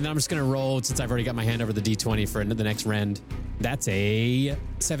 And then I'm just gonna roll, since I've already got my hand over the d20 for the next rend. That's a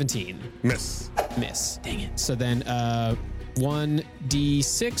 17. Miss. Dang it. So then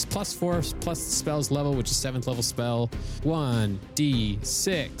 1d6 plus 4 plus the spell's level, which is 7th level spell.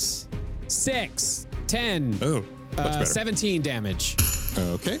 1d6. 6. 10. Oh, much better. 17 damage.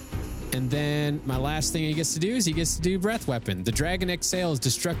 Okay. And then my last thing he gets to do is he gets to do breath weapon. The dragon exhales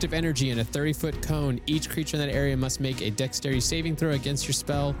destructive energy in a 30-foot cone. Each creature in that area must make a dexterity saving throw against your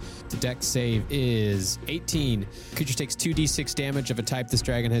spell. The dex save is 18. Creature takes 2d6 damage of a type this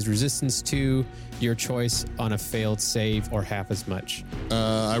dragon has resistance to. Your choice on a failed save or half as much.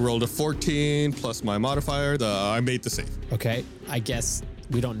 I rolled a 14 plus my modifier. I made the save. Okay, I guess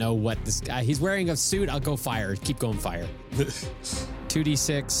we don't know what this guy... He's wearing a suit. I'll go fire. Keep going fire.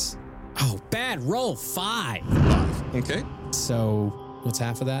 2d6. Oh, bad roll. 5. Okay. So what's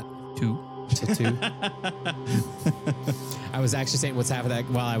half of that? 2. So 2. I was actually saying what's half of that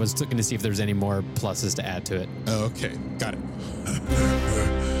while I was looking to see if there's any more pluses to add to it. Okay, got it.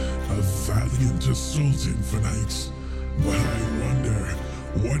 A valiant assault, Infinites. But I wonder,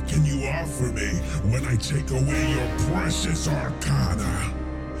 what can you offer me when I take away your precious arcana?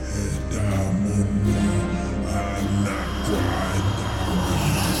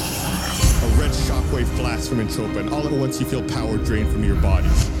 A red shockwave blasts from Entropa, and all at once you feel power drain from your body.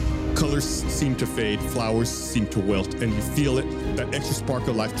 Colors seem to fade, flowers seem to wilt, and you feel it, that extra spark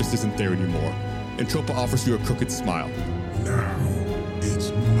of life just isn't there anymore. Entropa offers you a crooked smile. Now,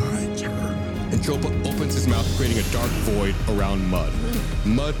 it's my turn. Entropa opens his mouth, creating a dark void around Mud.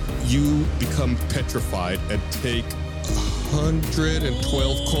 Mud, you become petrified and take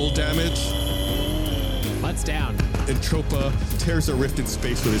 112 cold damage. Mud's down. Entropa tears a rift in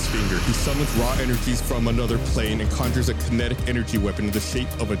space with his finger. He summons raw energies from another plane and conjures a kinetic energy weapon in the shape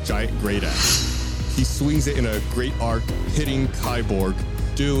of a giant great axe. He swings it in a great arc, hitting Kyborg,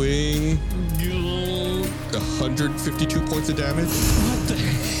 doing 152 points of damage.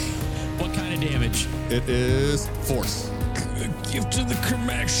 What kind of damage? It is force. Give to the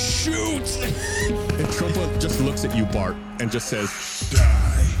Kermash, shoot! Entropa just looks at you, Bart, and just says,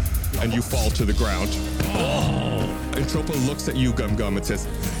 die. And you fall to the ground. Oh. Entropa looks at you, Gum Gum, and says,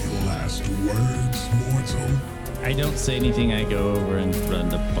 last words, mortal. I don't say anything. I go over in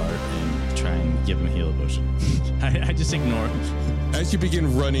front of Bart and try and give him a heal potion. I just ignore him. As you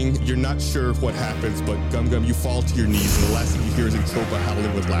begin running, you're not sure what happens, but Gum Gum, you fall to your knees, and the last thing you hear is Entropa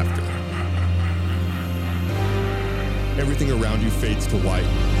howling with laughter. Everything around you fades to white,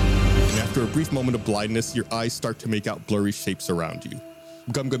 and after a brief moment of blindness, your eyes start to make out blurry shapes around you.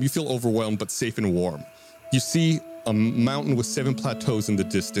 Gum Gum, you feel overwhelmed but safe and warm. You see a mountain with 7 plateaus in the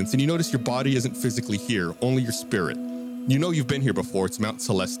distance, and you notice your body isn't physically here, only your spirit. You know you've been here before, it's Mount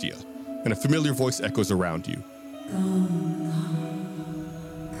Celestia, and a familiar voice echoes around you.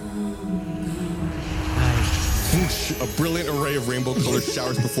 Whoosh, a brilliant array of rainbow colors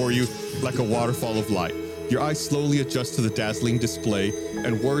showers before you like a waterfall of light. Your eyes slowly adjust to the dazzling display,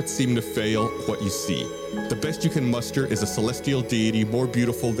 and words seem to fail what you see. The best you can muster is a celestial deity more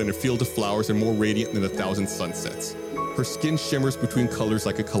beautiful than a field of flowers and more radiant than 1,000 sunsets. Her skin shimmers between colors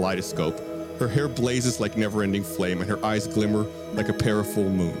like a kaleidoscope. Her hair blazes like never-ending flame, and her eyes glimmer like a pair of full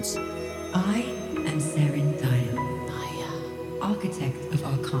moons. I am Seren Daya, architect of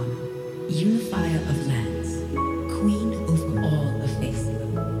Arcana, unifier of lands, queen over all of Faceless,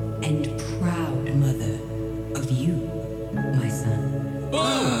 and proud mother of you, my son.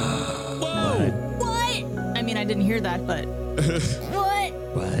 Whoa! What? I mean, I didn't hear that, but... What?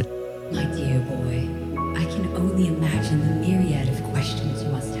 What? My dear boy, I can only imagine the myriad of questions you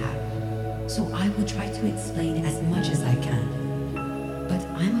must have, so I will try to explain as much as I can. But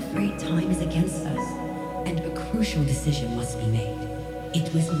I'm afraid time is against us, and a crucial decision must be made.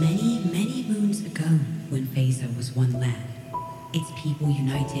 It was many, many moons ago when Phasa was one land, its people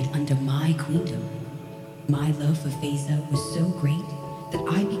united under my queendom. My love for Phasa was so great that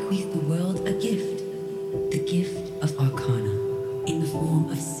I bequeathed the world a gift, the gift of Arcana, in the form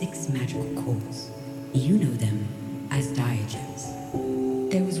of 6 magical cores. You know them as diadems.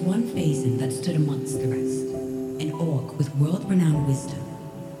 There was one Phazon that stood amongst the rest, an orc with world-renowned wisdom,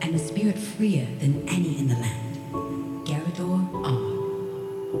 and a spirit freer than any in the land. Gerador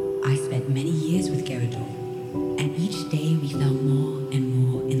R. I spent many years with Gerador, and each day we fell more and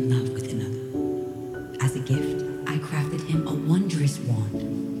more in love with another. As a gift, I crafted him a wondrous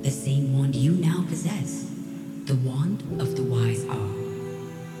wand, the same wand you now possess, the Wand of the Wise R.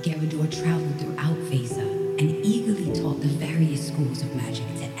 Gerador traveled throughout Phasa and eagerly taught the various schools of magic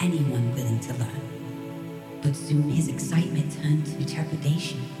to anyone willing to learn. But soon his excitement turned to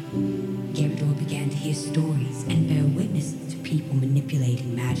trepidation. Gerador began to hear stories and bear witness to people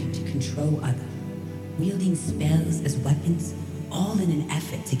manipulating magic to control others, wielding spells as weapons, all in an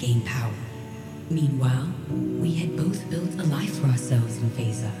effort to gain power. Meanwhile, we had both built a life for ourselves in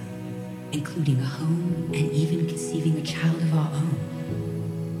Phasa, including a home and even conceiving a child of our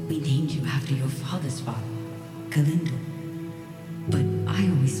own. We named you after your father's father, Kalindor. But I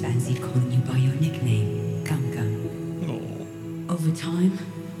always fancied calling you by your nickname, Gum Gum. Over time,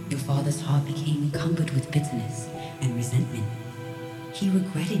 your father's heart became encumbered with bitterness and resentment. He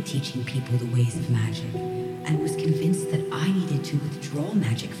regretted teaching people the ways of magic and was convinced that I needed to withdraw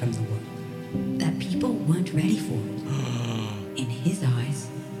magic from the world, that people weren't ready for it. In his eyes,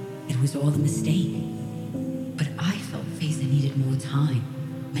 it was all a mistake. But I felt Phasa needed more time,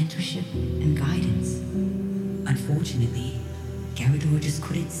 mentorship, and guidance. Unfortunately, Gerador just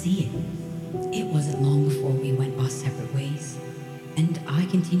couldn't see it. It wasn't long before we went our separate ways, and I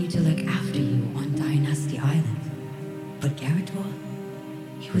continued to look after you on Dianasty Island. But Gerador,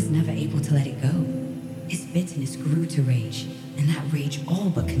 he was never able to let it go. His bitterness grew to rage, and that rage all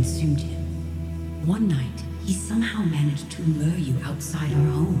but consumed him. One night, he somehow managed to lure you outside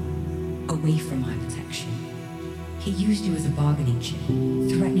our home, away from my protection. He used you as a bargaining chip,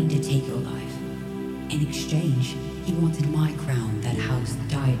 threatening to take your life. In exchange, he wanted my crown that housed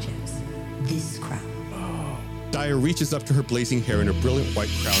the diadems. This crown. Dia reaches up to her blazing hair and a brilliant white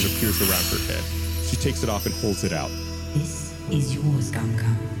crown appears around her head. She takes it off and holds it out. This is yours, Gum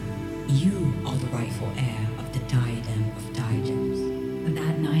Gum. You are the rightful heir of the diadem of diadems.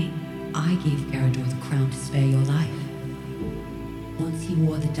 That night, I gave Gerador the crown to spare your life. Once he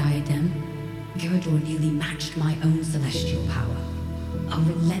wore the diadem, Gerador nearly matched my own celestial power. A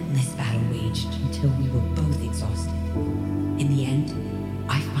relentless battle waged until we were both exhausted. In the end,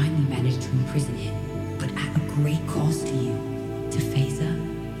 I finally managed to imprison him, but at a great cost to you, to Phasa,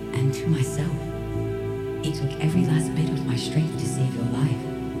 and to myself. It took every last bit of my strength to save your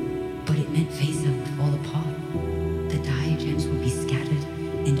life, but it meant Phasa would fall apart. The diadems would be scattered,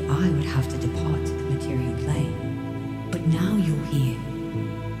 and I would have to depart to the material plane. But now you're here,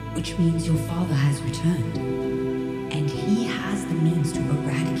 which means your father has returned, and he has the means to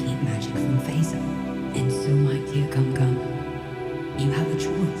eradicate magic from Phasa. And so, my dear Gum Gum, you have a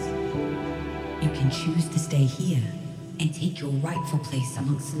choice. You can choose to stay here and take your rightful place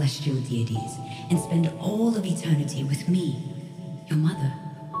amongst celestial deities and spend all of eternity with me, your mother.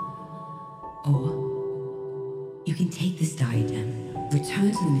 Or you can take this diadem,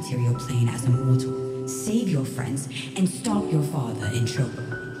 return to the material plane as a mortal, save your friends, and stop your father in trouble.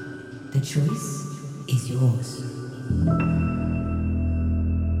 The choice is yours.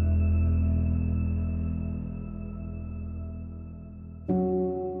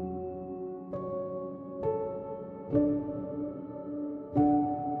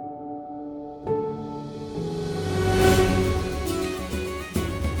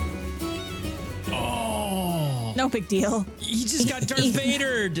 No big deal. He just got Darth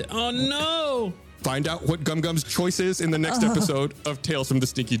Vadered. Oh no. Find out what Gum Gum's choice is in the next episode of Tales from the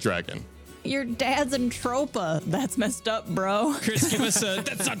Stinky Dragon. Your dad's in Tropa. That's messed up, bro. Chris, give us a,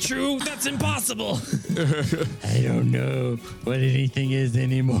 that's not true. That's impossible. I don't know what anything is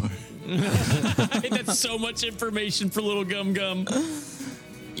anymore. That's so much information for little Gum Gum.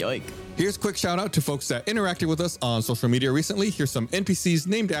 Yoink. Here's a quick shout out to folks that interacted with us on social media recently. Here's some NPCs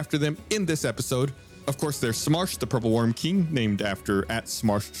named after them in this episode. Of course, there's Smarsh, the Purple Worm King, named after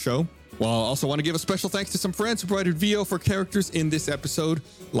 @Smarsh Show. Well, I also want to give a special thanks to some friends who provided VO for characters in this episode,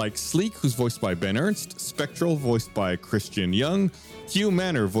 like Sleek, who's voiced by Ben Ernst, Spectral, voiced by Christian Young, Hugh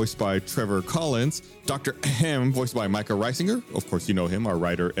Manor, voiced by Trevor Collins, Dr. Ahem, voiced by Micah Reisinger, of course you know him, our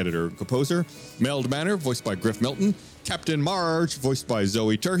writer, editor, and composer, Meld Manor, voiced by Griff Milton, Captain Marge, voiced by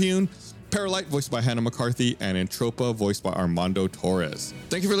Zoe Terhune, Paralyte, voiced by Hannah McCarthy, and Entropa, voiced by Armando Torres.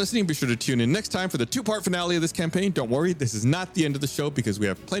 Thank you for listening. Be sure to tune in next time for the 2-part finale of this campaign. Don't worry, this is not the end of the show because we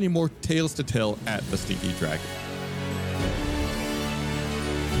have plenty more tales to tell at the Stinky Dragon.